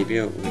 Maybe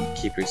it would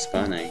keep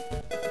respawning.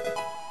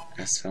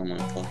 Ask Film on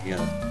full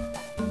heal.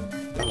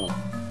 Oh,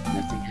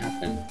 nothing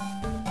happened.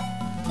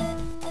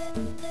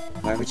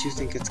 Why would you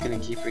think it's gonna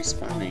keep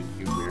respawning,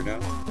 you weirdo?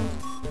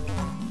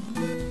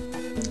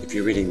 If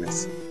you're reading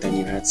this, then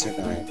you had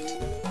survived.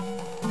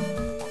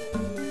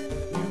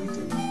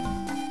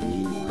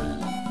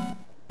 Meanwhile...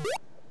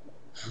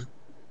 Huh?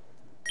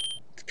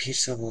 The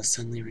pH level is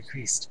suddenly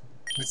increased.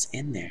 What's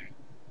in there?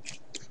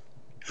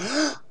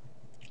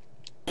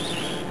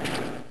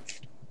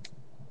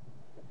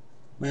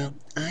 Well,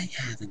 I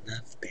have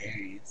enough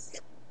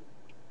berries.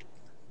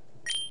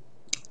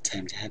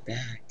 Time to head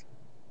back.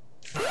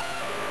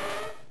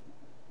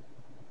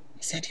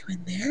 Is that you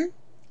in there?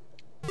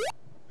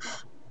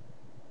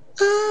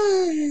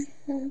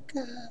 Oh,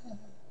 God.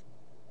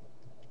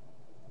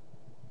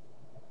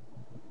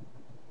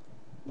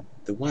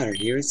 The water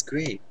here is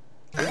great.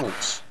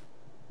 Ouch.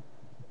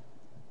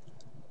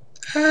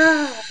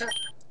 Ah!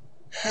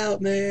 Help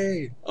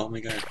me! Oh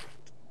my god.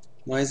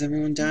 Why is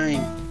everyone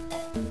dying?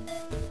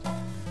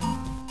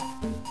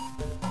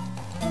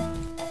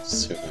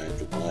 Survive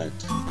the blood.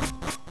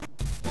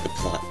 The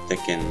plot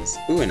thickens.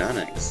 Ooh, an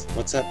Onyx.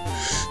 What's up?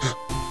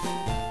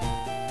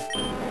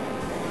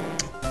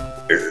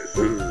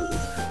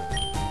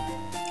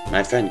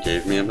 My friend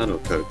gave me a metal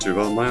coat to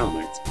evolve my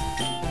Onyx.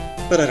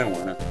 But I don't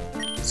want it.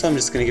 So I'm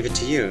just gonna give it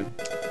to you.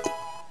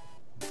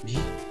 Me?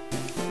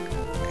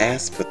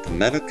 Ass put the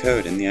metal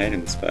coat in the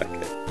items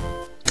bucket.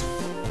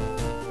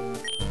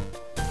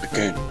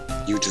 Again,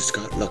 you just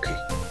got lucky.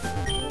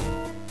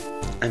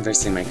 I'm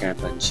versing my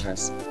grandpa in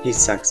chess. He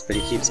sucks, but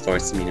he keeps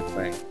forcing me to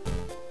play.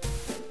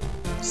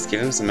 Just give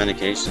him some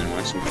medication and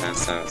watch him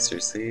pass out.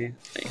 Seriously?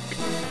 Like...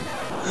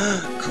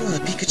 Cool, a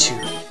Pikachu!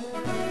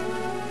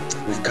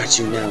 We've got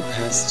you now,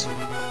 pest.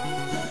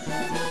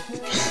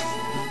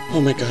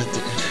 Oh my god,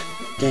 they're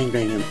gonna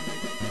gangbang him.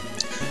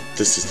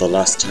 This is the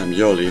last time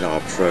you'll eat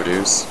our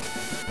produce.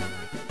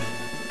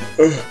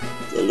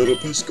 The little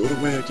pest got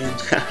away again.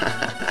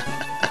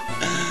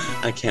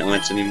 I can't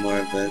watch any more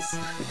of this.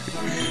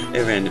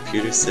 It ran to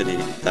Pewter City.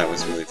 That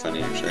was really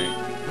funny, actually.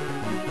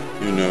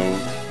 You know,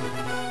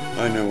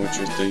 I know what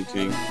you're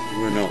thinking.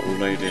 We're not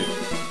related.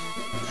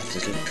 That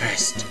little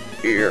pest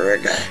here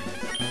again.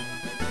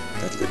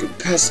 That little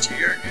pest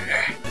here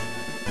again.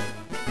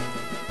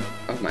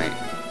 Oh my.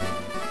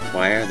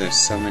 Why are there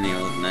so many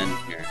old men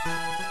here?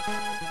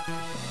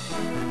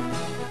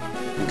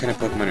 What kind of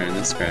Pokemon are in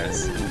this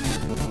grass?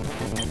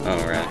 Oh,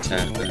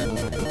 Rattata.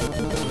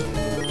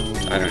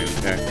 I don't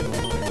even care.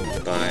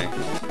 by.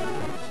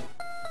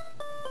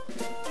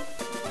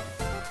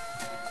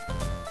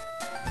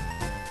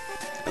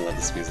 I love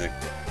this music.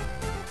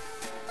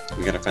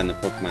 We gotta find the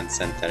Pokemon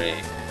Center.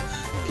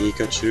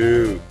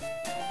 Pikachu!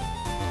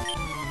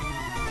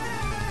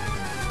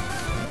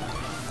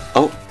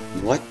 Oh!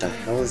 What the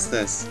hell is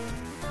this?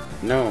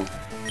 No.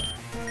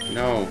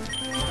 No.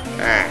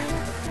 Ah!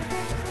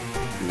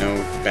 No,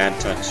 bad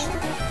touch.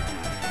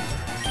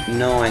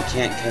 No, I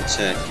can't catch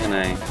it, can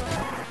I?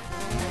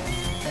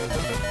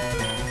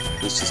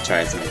 Let's just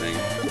try something.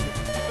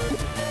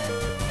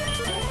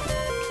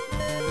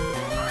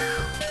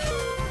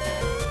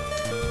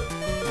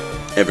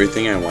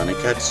 Everything I want to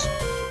catch?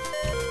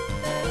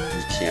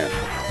 You can't.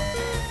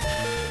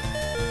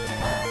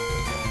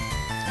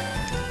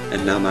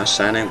 And now my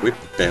shiny whip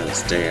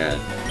bell's dead.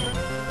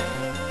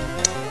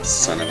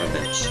 Son of a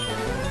bitch.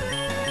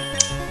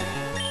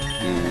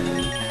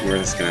 We're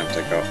just gonna have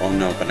to go. Oh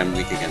no, but I'm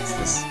weak against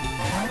this.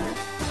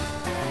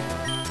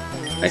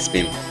 Ice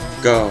Beam.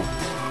 Go!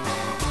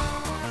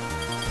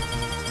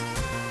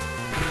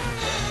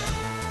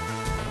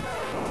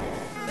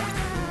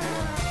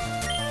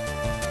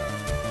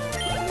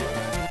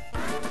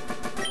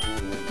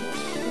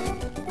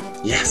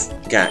 Yes!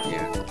 Got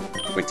you.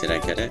 Wait, did I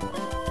get it?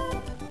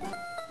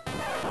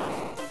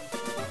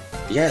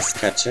 Yes,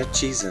 catch it.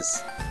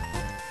 Jesus.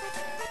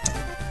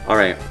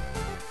 Alright.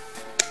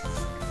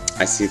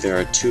 I see there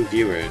are 2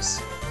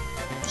 viewers.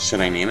 Should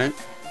I name it?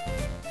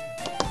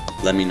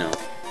 Let me know.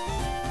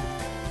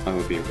 I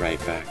will be right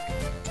back.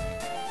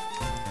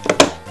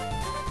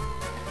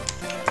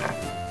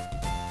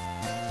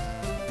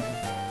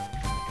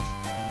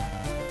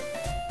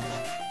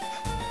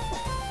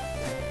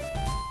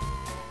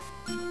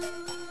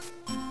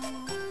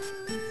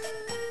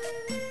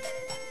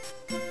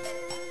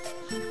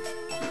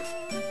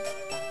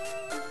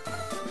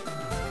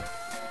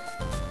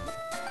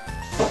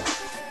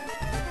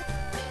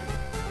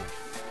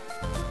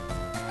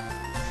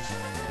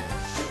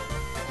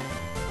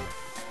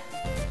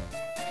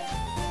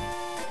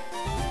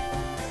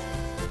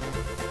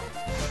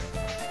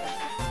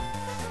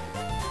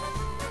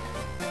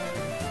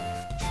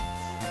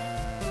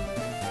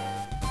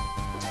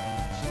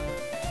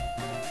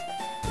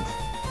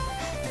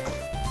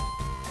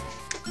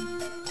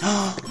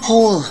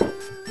 Hole!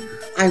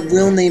 I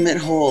will name it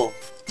Hole!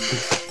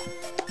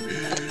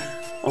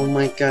 Oh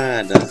my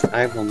god,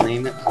 I will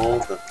name it Hole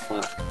the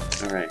fuck.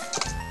 Alright.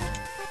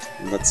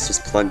 Let's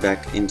just plug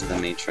back into the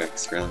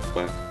Matrix real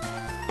quick.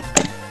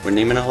 We're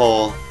naming a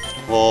Hole.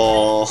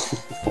 Hole!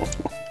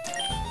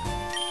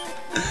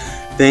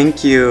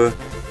 Thank you!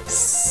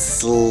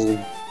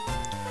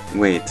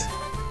 Wait.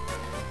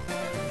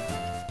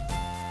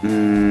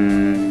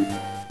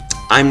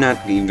 I'm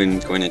not even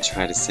going to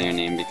try to say her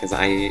name because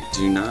I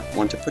do not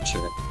want to butcher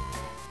it.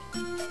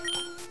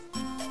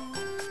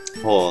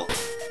 Hole.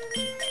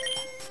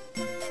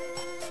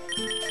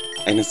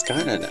 And it's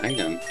got an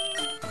item.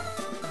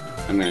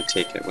 I'm gonna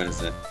take it. What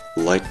is it?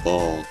 Light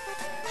ball.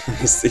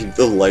 Receive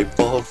the light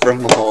ball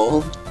from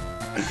Hole?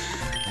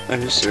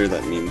 I'm sure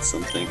that means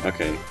something.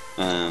 Okay.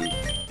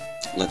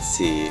 Let's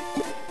see.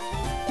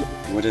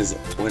 What is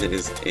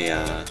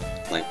a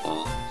light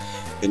ball?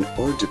 In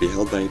order to be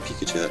held by a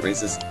Pikachu that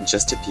raises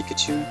just a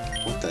Pikachu?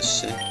 What the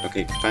shit?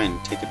 Okay, fine,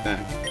 take it back.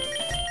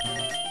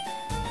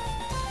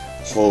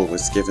 Hole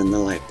was given the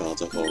light ball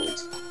to hold.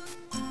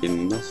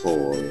 In the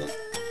hole.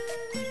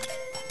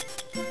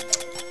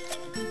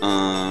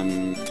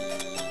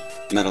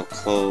 Metal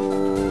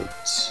coat.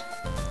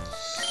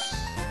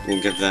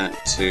 We'll give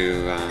that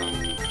to,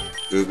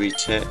 Booby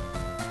Tit.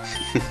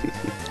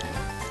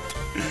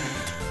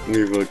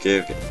 We will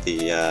give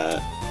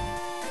the,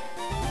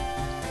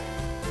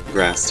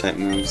 grass type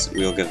moves,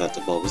 we'll give that to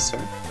Bulbasaur.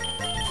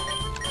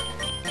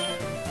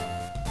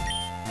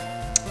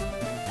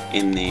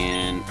 And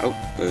then,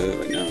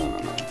 wait,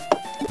 no.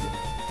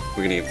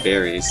 We're gonna give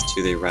berries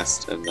to the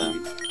rest of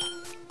them.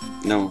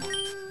 No.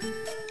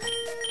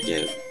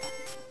 Give.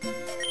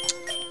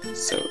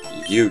 So,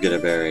 you get a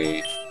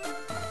berry.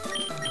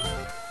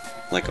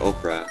 Like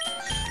Oprah.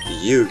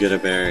 You get a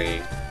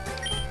berry.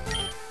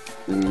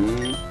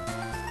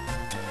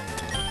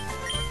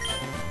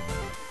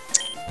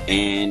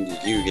 And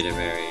you get a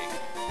berry.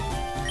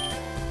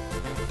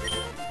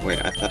 Wait,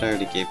 I thought I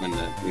already gave one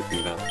to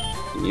Weeping Bell.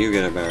 And you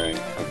get a berry.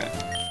 Okay.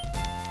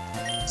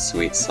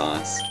 Sweet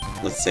sauce.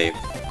 Let's save.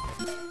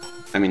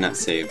 I mean, not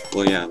save.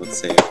 Well, yeah, let's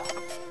save.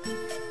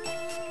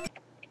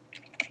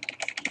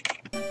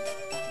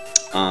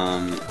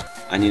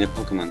 I need a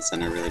Pokemon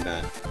Center really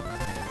bad.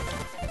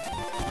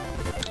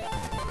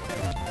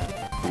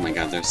 Oh my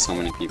god, there's so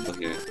many people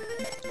here.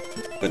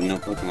 But no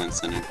Pokemon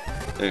Center.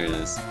 There it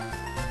is.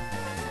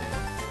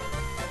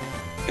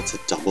 It's a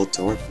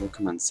double-door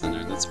Pokemon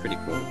Center. That's pretty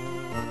cool.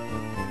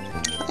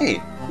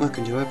 Hey!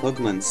 Welcome to our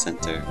Pokemon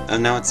Center. Oh,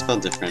 now it's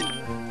spelled different.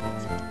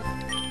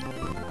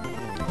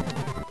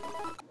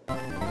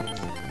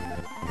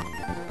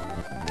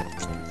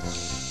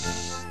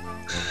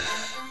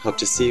 Hope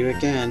to see you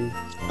again.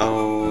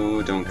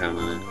 Oh, don't count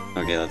on it.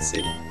 Okay, let's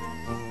see.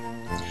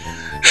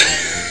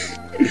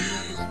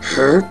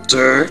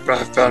 Herp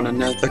I found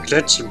another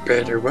clutch and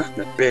better one.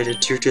 I bet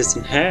it 2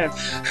 doesn't have.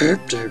 Herp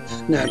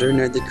now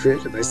another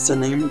critter by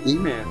sending him an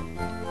email.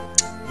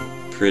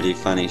 Pretty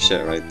funny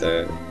shit right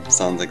there.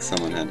 Sounds like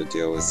someone had to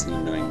deal with some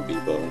annoying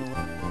people.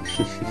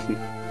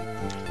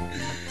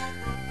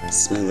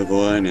 Smell of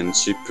wine and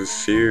cheap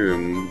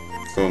perfume.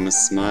 Form a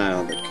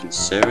smile that can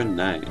share a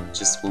night.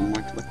 Just one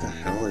more. What the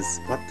hell is.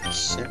 What the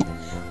shit?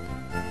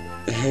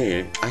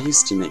 Hey, I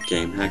used to make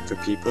game hack for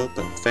people,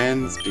 but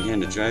fans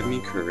began to drive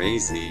me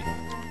crazy.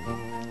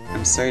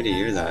 I'm sorry to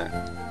hear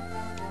that.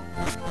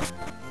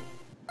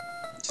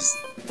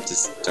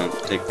 Just don't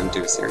take them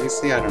too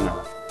seriously, I don't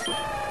know.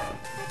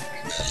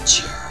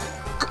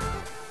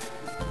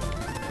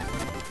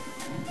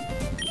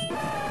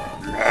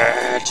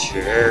 Magic!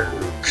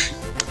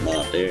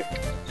 My dick.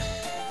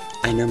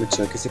 I know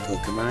Machoke is a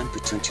Pokemon,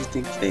 but don't you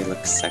think they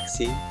look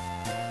sexy?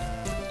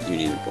 You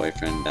need a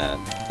boyfriend, Dad.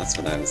 That's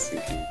what I was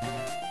thinking.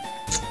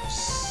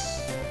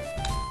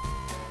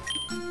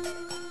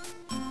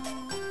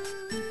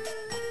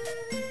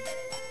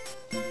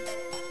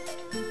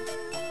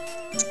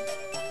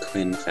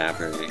 Quinn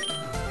Fabry.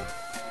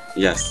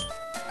 Yes.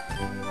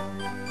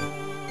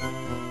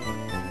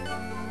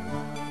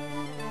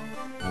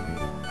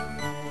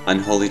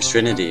 Unholy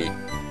Trinity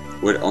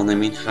would only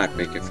mean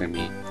heartbreaker for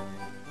me.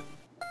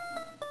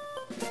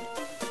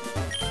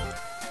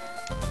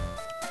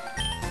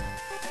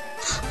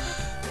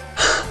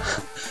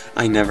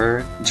 I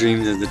never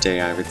dreamed of the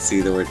day I would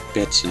see the word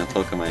bitch in a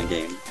Pokemon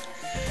game.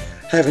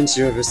 Haven't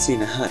you ever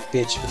seen a hot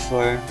bitch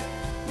before?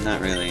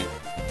 Not really.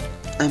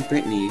 I'm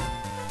Brittany.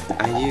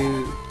 Are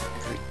you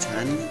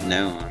Brittany?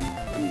 No,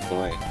 I'm a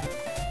boy.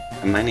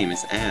 And my name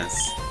is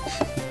Ass.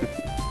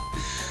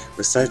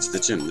 Besides the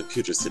gym, the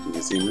Pewter City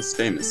Museum is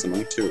famous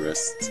among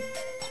tourists.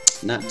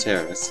 Not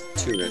terrorists,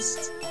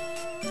 tourists.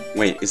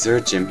 Wait, is there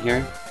a gym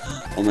here?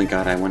 Oh my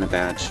god, I want a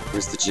badge.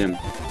 Where's the gym?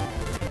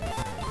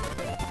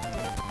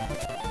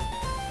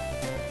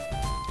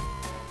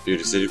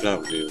 Pewter City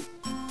Flower Field.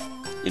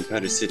 In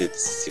Pewter City,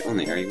 this is the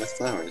only area with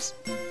flowers.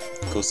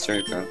 Cool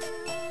story, bro.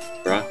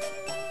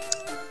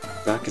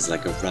 Brock is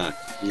like a rock.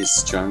 He is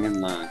strong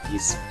and long.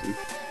 He's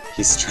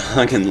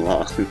strong and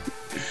long.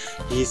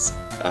 His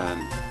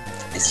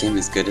name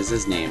is good as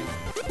his name.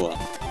 Cool.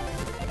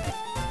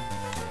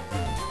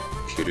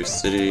 Pewter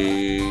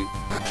City.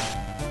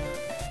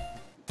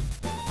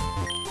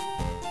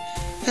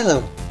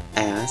 Hello,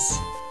 Ass.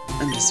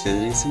 I'm just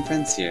visiting some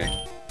friends here.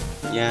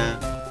 Yeah,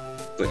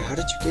 but how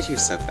did you get here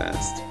so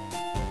fast?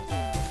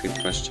 Good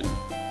question.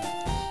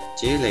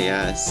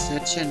 Julia is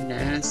such a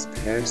nice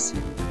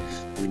person.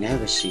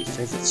 Whenever she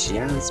visits, she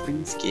always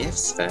brings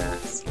gifts for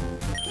us.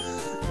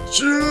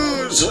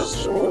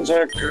 Jesus was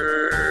a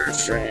good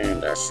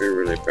friend. I feel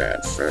really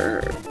bad for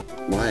her.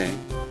 Why?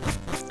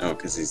 Oh,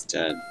 because he's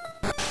dead.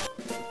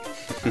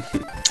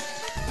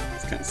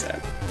 It's kind of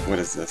sad. What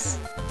is this?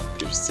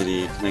 Pewter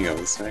City. Can I go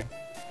this way?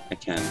 I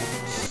can.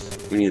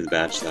 We need the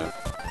badge though.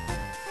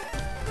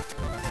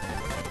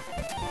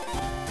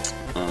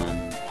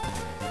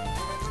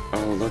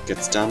 Oh look,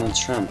 it's Donald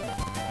Trump.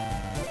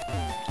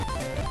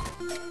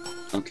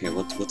 Okay,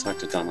 we'll talk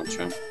to Donald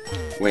Trump.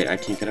 Wait, I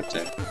can't get up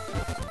there.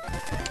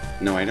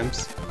 No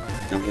items?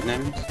 No hidden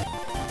items?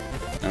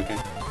 Okay.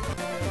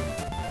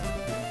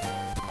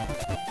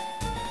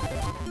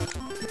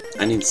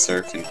 I need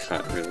surf and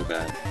cut really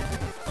bad.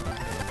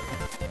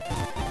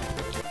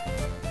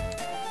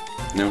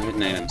 No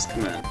hidden items,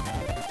 come on.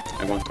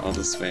 I walked all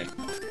this way.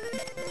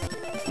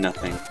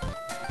 Nothing.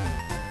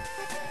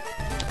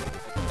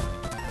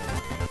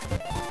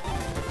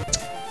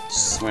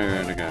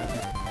 Swear to God.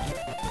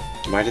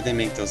 Why did they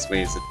make those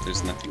waves if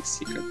there's nothing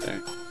secret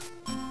there?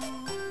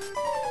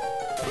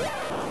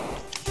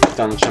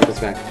 Donald Trump is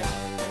back.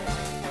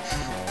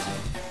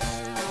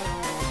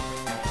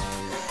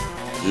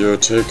 You're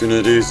taking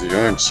it easy,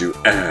 aren't you,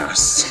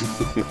 ass?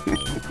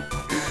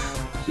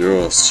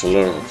 You're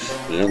slow.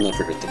 You'll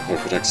never get the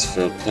Pokedex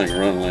filled playing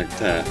around like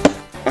that.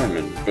 I'm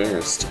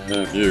embarrassed to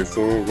have you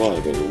for a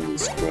rival in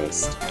this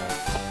quest.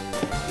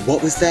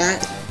 What was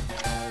that?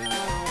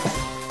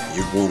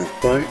 You wanna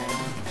fight?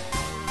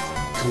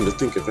 Come to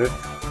think of it,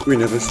 we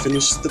never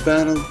finished the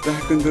battle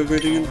back in the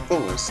Radiant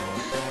Forest.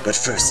 But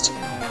first,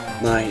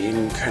 my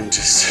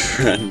incandescent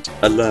friend,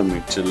 allow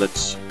me to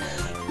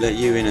let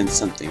you in on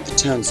something. The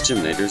town's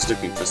gym leader is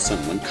looking for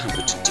someone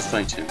competent to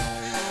fight him.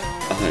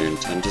 I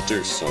intend to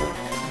do so.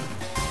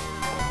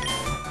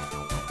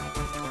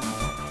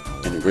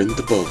 And win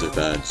the Boulder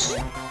Badge.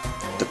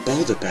 The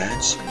Boulder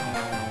Badge?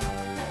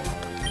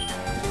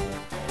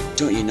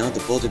 Don't you know the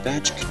Boulder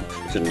Badge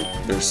can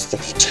burst the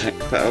attack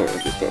power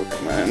of your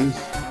Pokemon?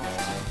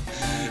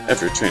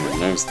 Every trainer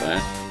knows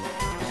that.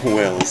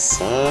 Well,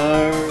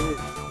 sorry.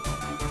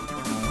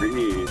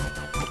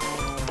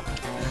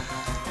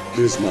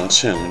 Here's my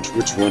challenge.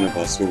 Which one of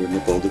us will win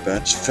the Boulder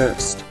Badge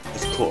first?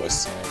 Of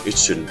course, it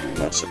shouldn't be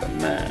much of a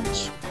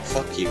match.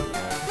 Fuck you.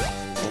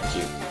 Fuck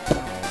you.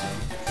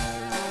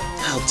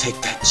 I'll take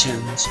that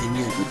challenge and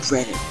you'll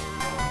regret it.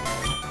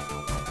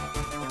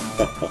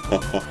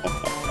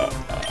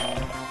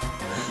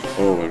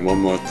 Oh, and one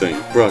more thing.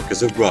 Brock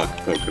is a rock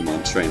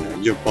Pokemon trainer.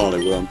 Your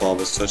Poliwhirl and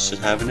Bulbasaur should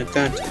have an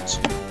advantage.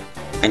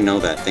 I know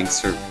that. Thanks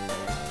for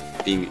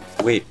being...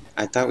 Wait,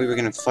 I thought we were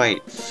gonna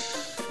fight.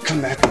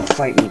 Come back and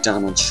fight me,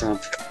 Donald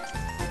Trump.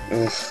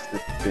 Ugh,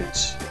 that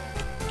bitch.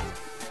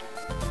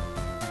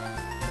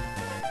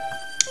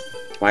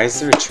 Why is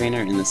there a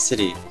trainer in the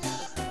city?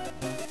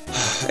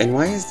 And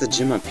why is the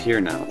gym up here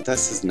now?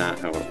 This is not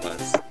how it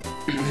was.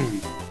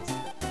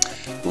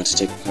 Want to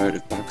take part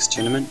of box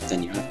tournament?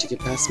 Then you have to get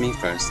past me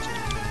first.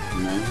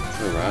 No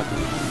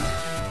problem.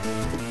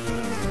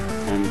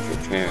 I'm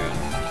prepared.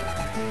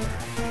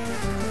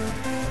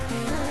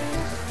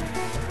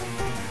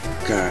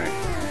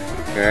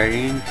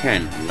 Guardian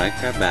can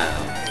like a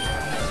bell.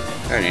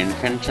 Guardian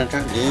can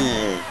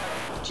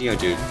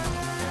Geodude.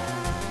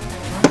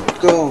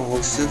 Go,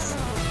 hostess.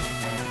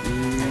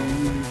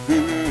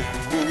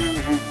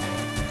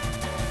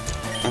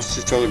 That's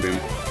just totally beam.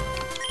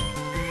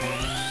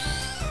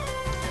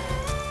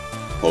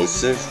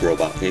 Hostess,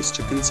 robot face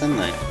took in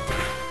sunlight.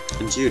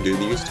 And Geodude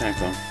the use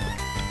tackle.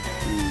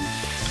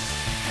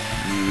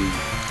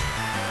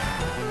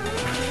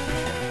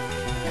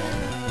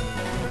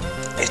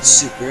 It's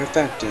super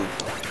effective.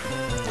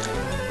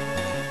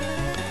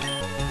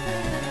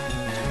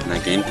 And I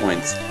gain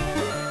points.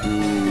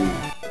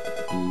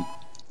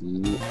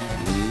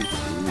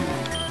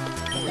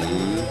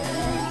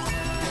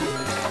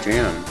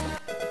 Damn.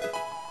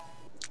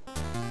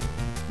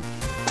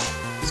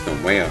 It's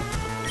going way up.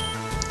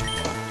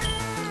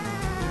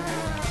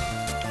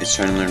 It's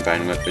trying to learn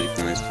Vine Whip, but you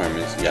can use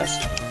farmers. Yes.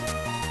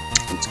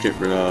 Let's get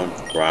rid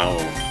of Growl.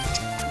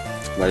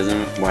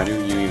 Why do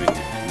you even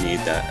need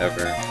that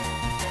ever?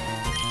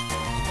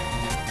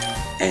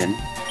 And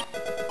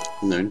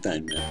learn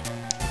Vine Whip.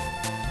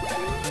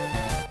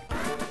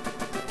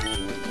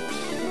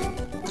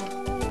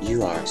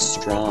 You are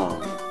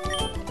strong.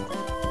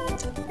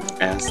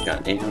 Ass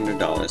got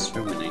 $800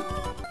 for winning.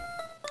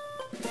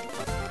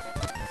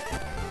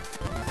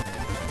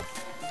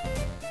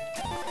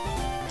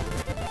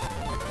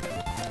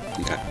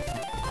 Okay.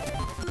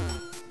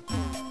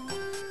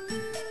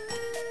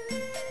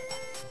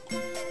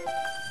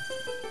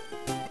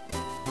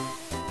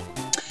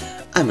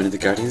 I'm one of the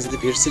Guardians of the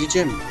Pewter City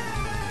Gym.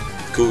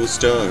 Cool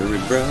story,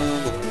 bro.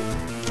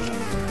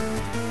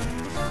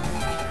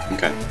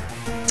 Okay.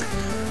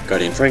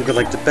 Guardian Frank would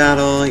like to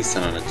battle. He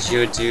sent on a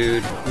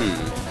Geodude.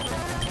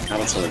 How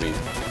about Celebi?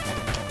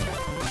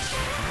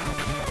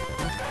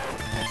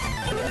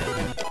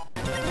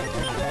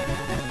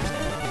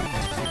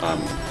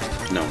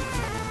 No.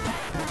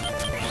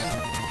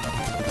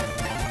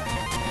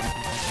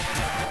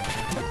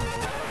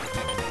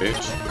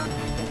 Bitch.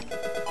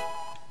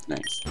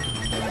 Nice.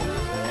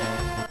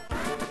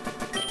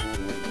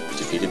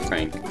 Defeated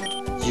Frank.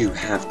 You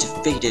have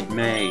defeated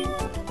me!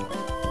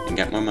 And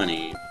got more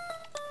money.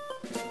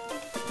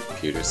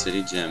 Pewter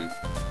City Gym.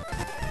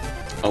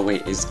 Oh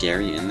wait, is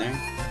Gary in there?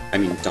 I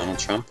mean, Donald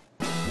Trump?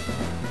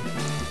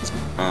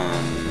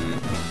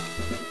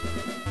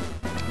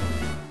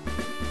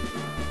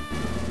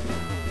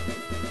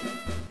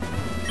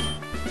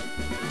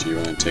 Do you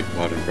want to take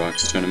part in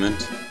Brock's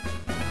tournament?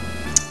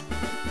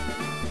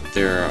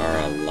 There are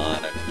a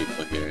lot of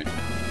people here.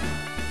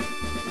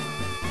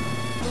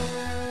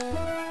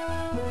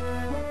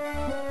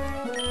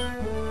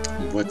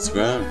 What's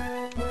wrong?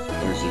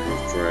 Are you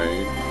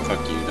afraid?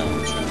 Fuck you,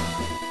 Donald Trump.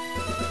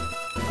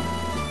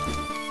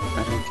 I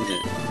don't get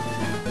it.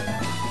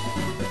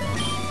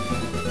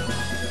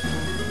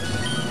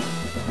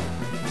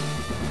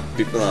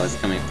 People always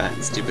call me fat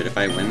and stupid. If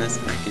I win this,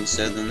 I can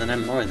show them that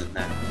I'm more than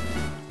that.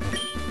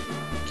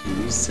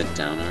 Can you sit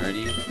down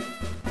already?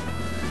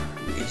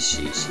 Who is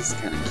she? She's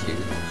kinda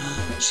cute.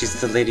 She's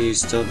the lady who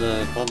stole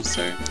the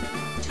Bulbasaur.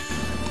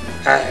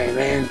 I'm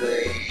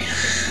angry.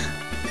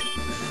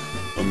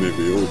 I may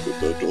be old, but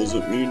that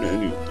doesn't mean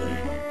anything.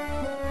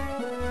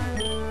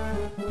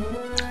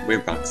 We're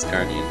Brock's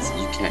Guardians.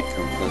 You can't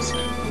come closer.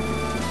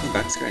 We're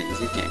Brock's Guardians.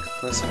 You can't come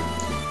closer.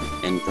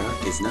 And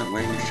Brock is not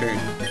wearing a shirt.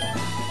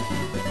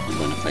 You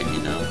wanna fight me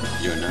now?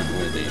 You're not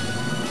worthy.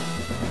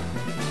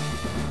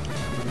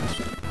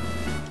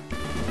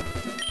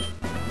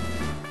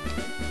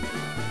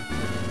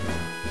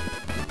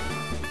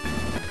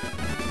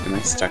 Am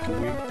I stuck in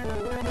here?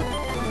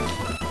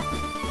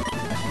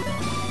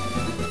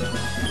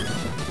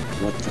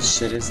 What the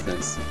shit is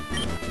this?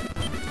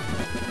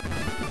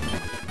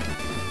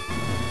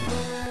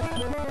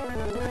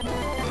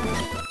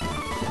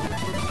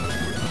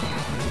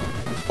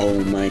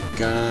 Oh my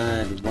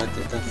god, what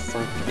the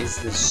fuck is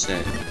this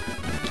shit?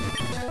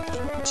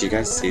 Do you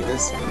guys see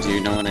this? Do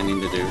you know what I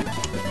need to do?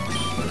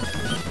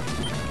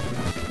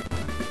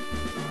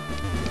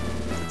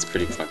 It's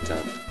pretty fucked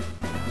up.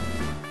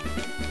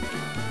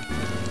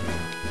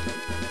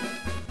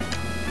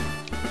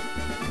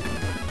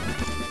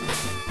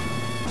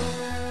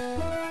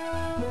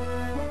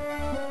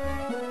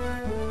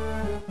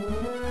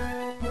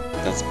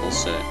 That's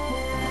bullshit.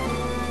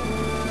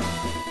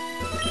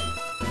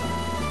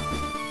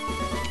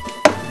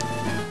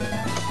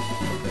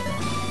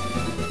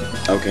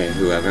 Okay,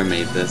 whoever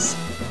made this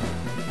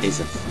is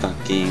a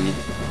fucking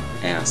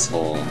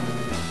asshole.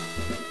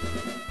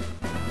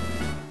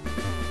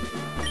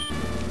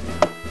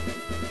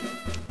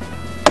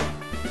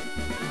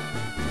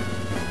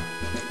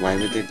 Why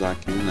would they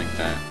block me like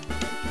that?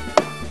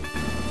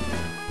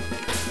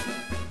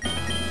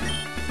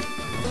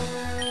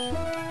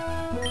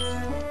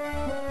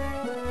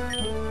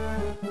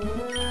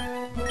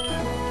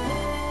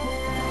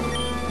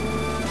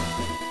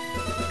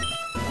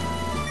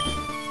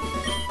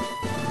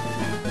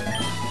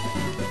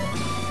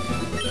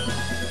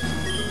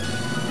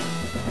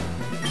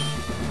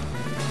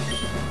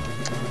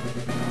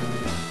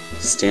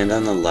 Stand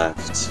on the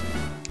left.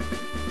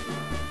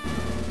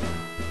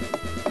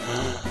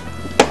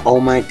 Oh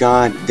my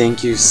god,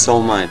 thank you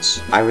so much.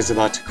 I was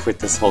about to quit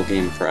this whole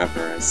game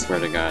forever, I swear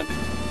to god.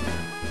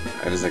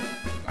 I was like,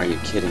 are you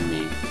kidding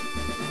me?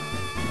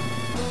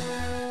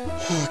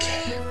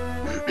 Okay.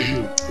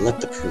 Let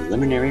the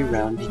preliminary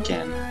round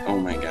begin. Oh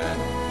my god.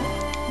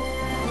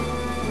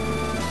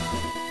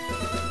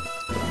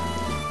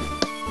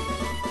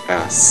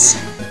 Ass.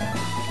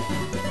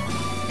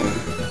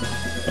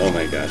 Oh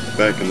my god.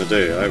 Back in the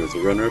day, I was a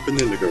runner-up in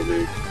the Indigo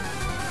League.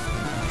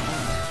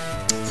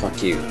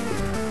 Fuck you.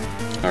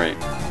 Alright.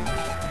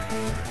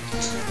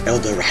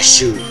 Elder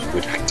Rashu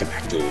would like to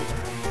battle.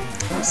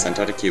 I sent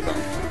out a Cubone.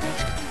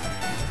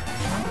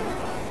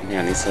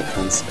 Man, these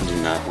headphones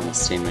do not want to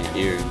stain my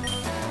ear.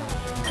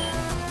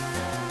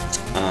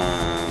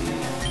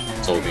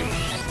 Toby.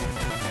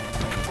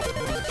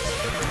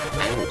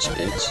 Ouch,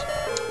 bitch.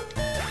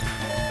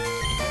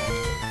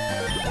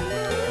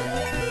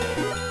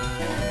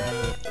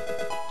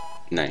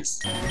 Nice.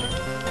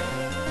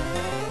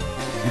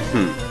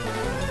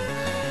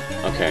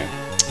 Okay.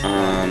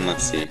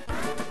 Let's see.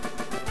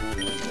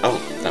 Oh,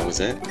 that was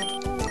it?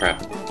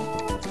 Crap.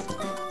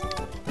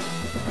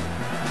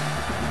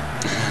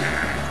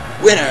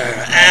 Winner!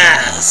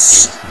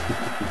 Ass!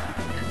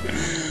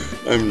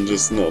 I'm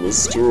just not as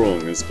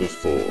strong as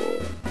before.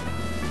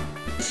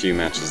 A few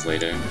matches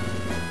later.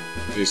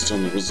 Based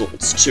on the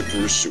results, Chip,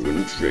 Rishu,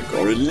 and Drake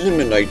are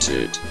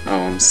eliminated. Oh,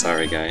 I'm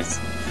sorry, guys.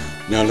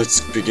 Now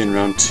let's begin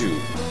round 2.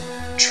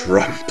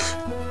 Trump.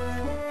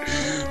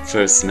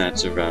 First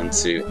match of round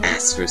 2,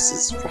 Ass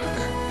versus Rock.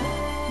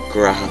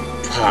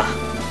 Grappa.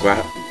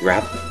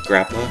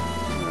 Grappa?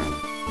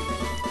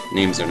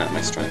 Names are not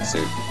my strong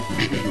suit.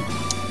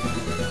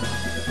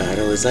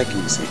 Battle is like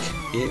music.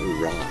 It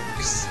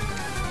rocks.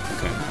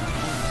 Okay.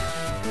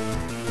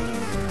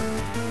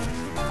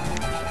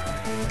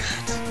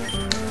 God.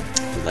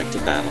 Would like to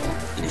battle.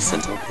 Any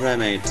Centaur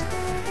Primate.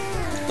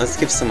 Let's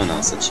give someone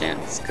else a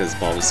chance, because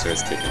Bulbasaur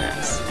is kicking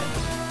ass.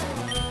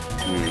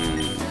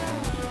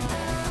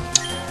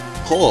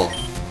 Hole!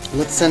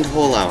 Let's send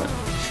Hole out.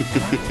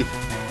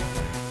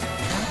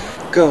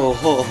 Go,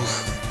 Hole!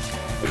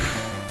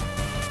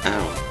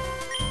 Ow.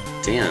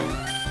 Damn.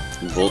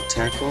 Volt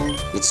Tackle?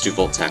 Let's do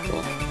Volt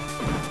Tackle.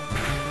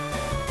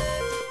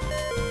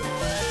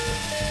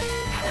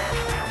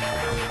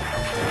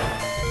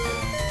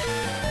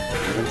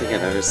 I don't think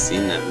I've ever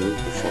seen that move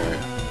before.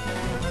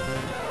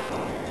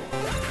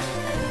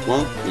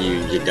 Well,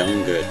 you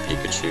done good,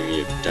 Pikachu.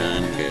 You've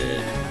done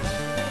good.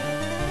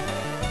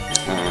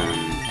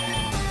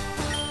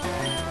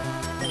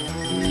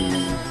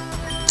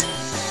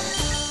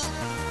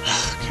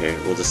 Okay,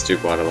 we'll just do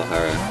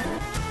Guadalajara.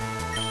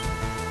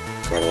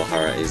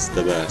 Guadalajara is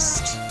the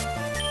best.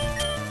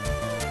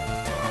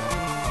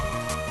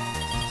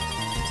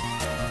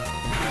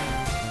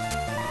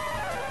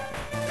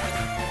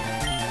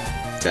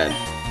 Dead.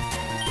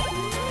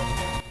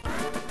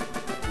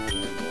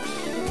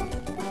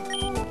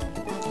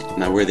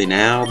 Not worthy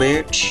now,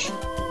 bitch.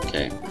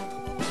 Okay.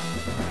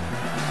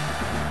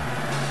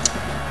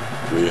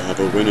 We have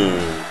a winner.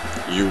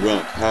 You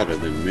rock harder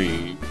than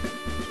me.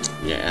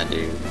 Yeah, I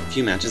do. A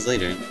few matches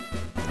later.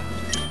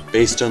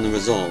 Based on the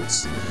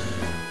results,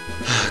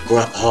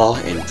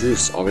 Grappa and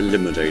Bruce are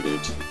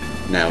eliminated.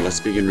 Now let's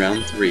begin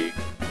round 3.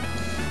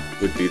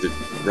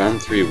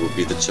 Round 3 will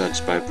be the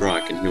judged by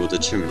Brock, and he will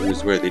determine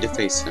who's worthy to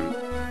face him.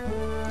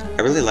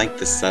 I really like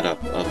the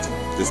setup of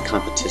this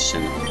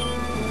competition.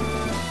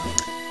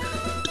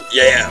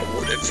 Yeah,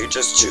 what if you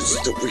just choose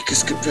the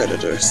weakest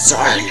competitor?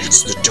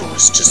 Silence, the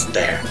door's just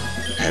there.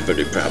 Have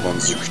any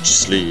problems, you could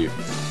just leave.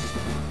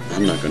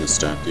 I'm not gonna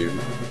stop you. ...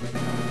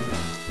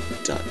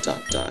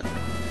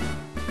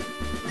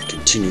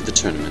 Continue the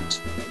tournament.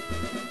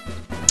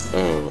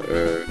 Oh,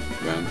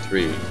 round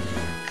 3.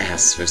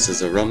 Ass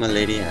versus Aroma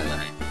Lady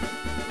Ally.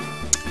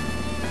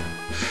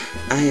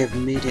 I have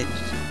made it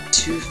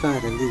too far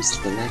to lose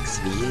to the likes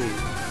of you.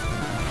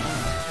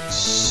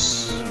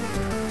 Shh.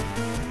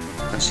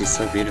 Oh, she's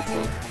so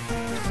beautiful.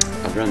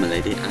 Aroma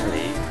Lady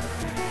Ally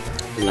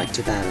would like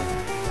to battle.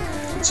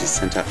 And she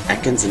sent out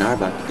Ekans and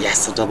Arbok.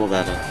 Yes, a double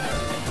battle.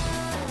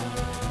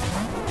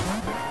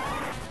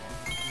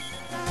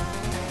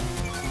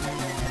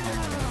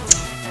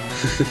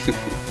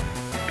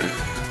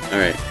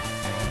 Alright.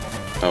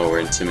 Oh, we're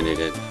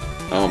intimidated.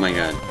 Oh my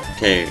god.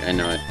 Okay, I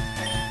know it.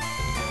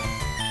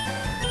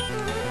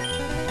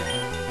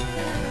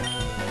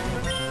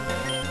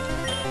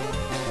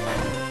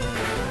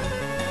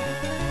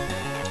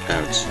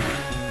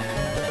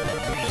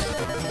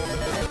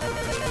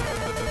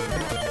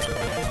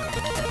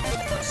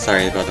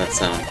 Sorry about that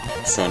sound.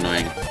 It's so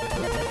annoying.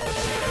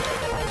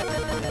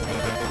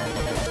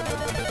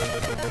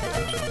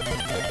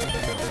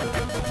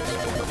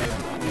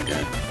 Oh my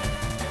god.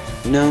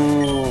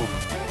 No!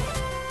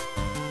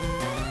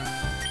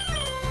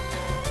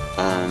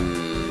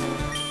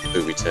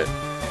 Booby tit.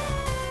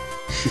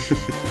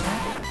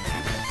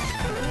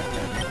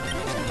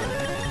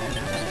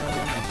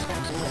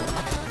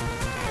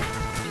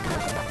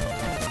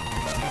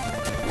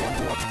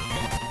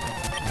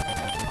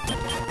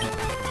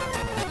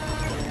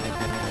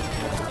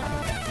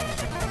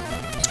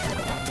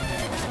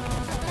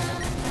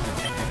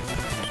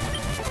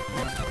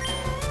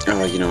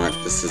 Oh, you know what?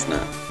 This is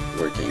not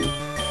working.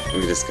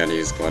 We just gotta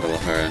use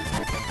Guadalajara.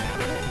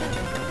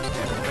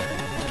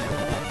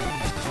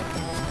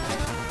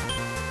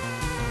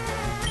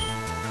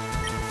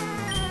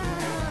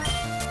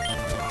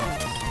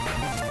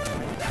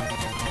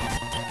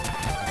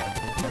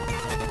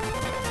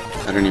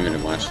 I don't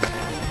even watch it.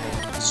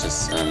 It's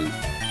just,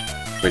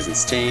 Poison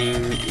Sting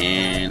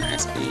and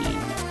Ice Beam.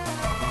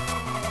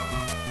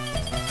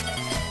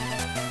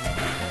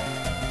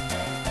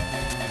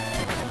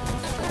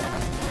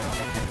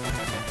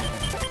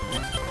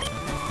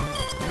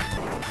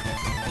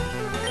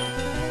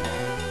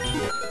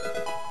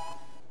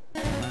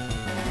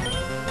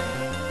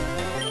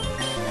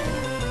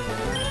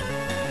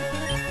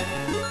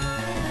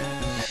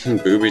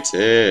 Booby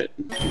tit.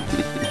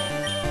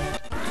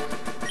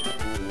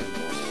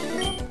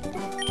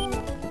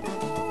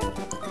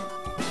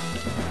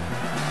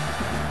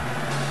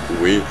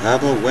 We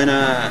have a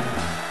winner!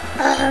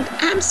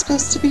 I'm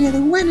supposed to be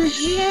the winner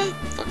here.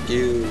 Fuck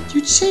you.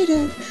 You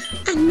cheated.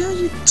 I know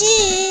you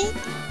did.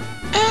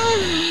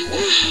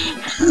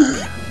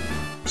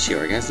 She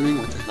orgasming?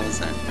 What the hell is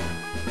that?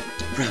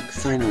 Brock,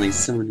 finally,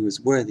 someone who is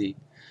worthy.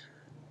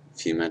 A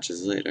few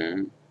matches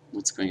later,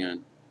 what's going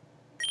on?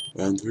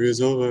 Round 3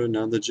 is over.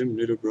 Now the gym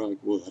leader Brock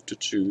will have to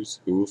choose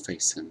who will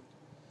face him.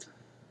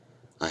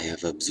 I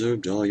have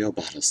observed all your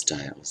battle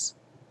styles.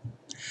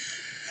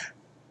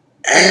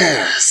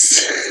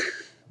 Ass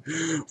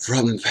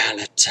from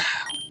Pallet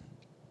Town.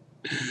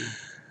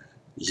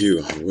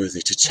 You are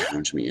worthy to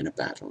challenge me in a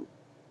battle.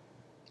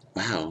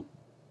 Wow.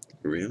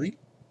 Really?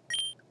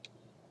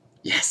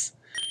 Yes.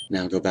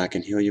 Now go back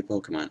and heal your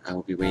Pokemon. I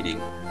will be waiting.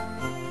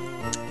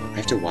 I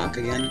have to walk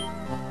again?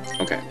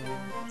 Okay.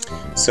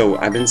 So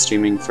I've been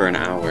streaming for an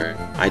hour.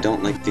 I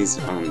don't like these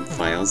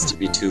files to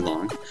be too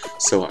long,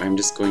 so I'm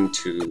just going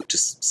to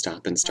just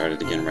stop and start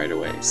it again right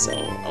away. So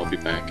I'll be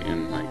back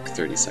in like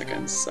 30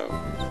 seconds. So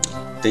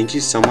thank you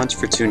so much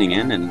for tuning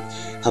in and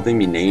helping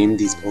me name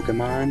these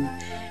Pokemon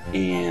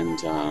and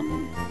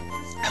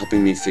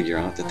helping me figure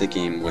out that the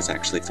game was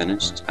actually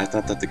finished. I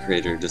thought that the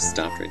creator just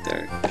stopped right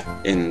there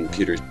in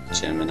Pewter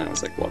Gym, and I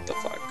was like, what the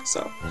fuck?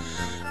 So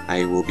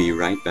I will be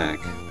right back.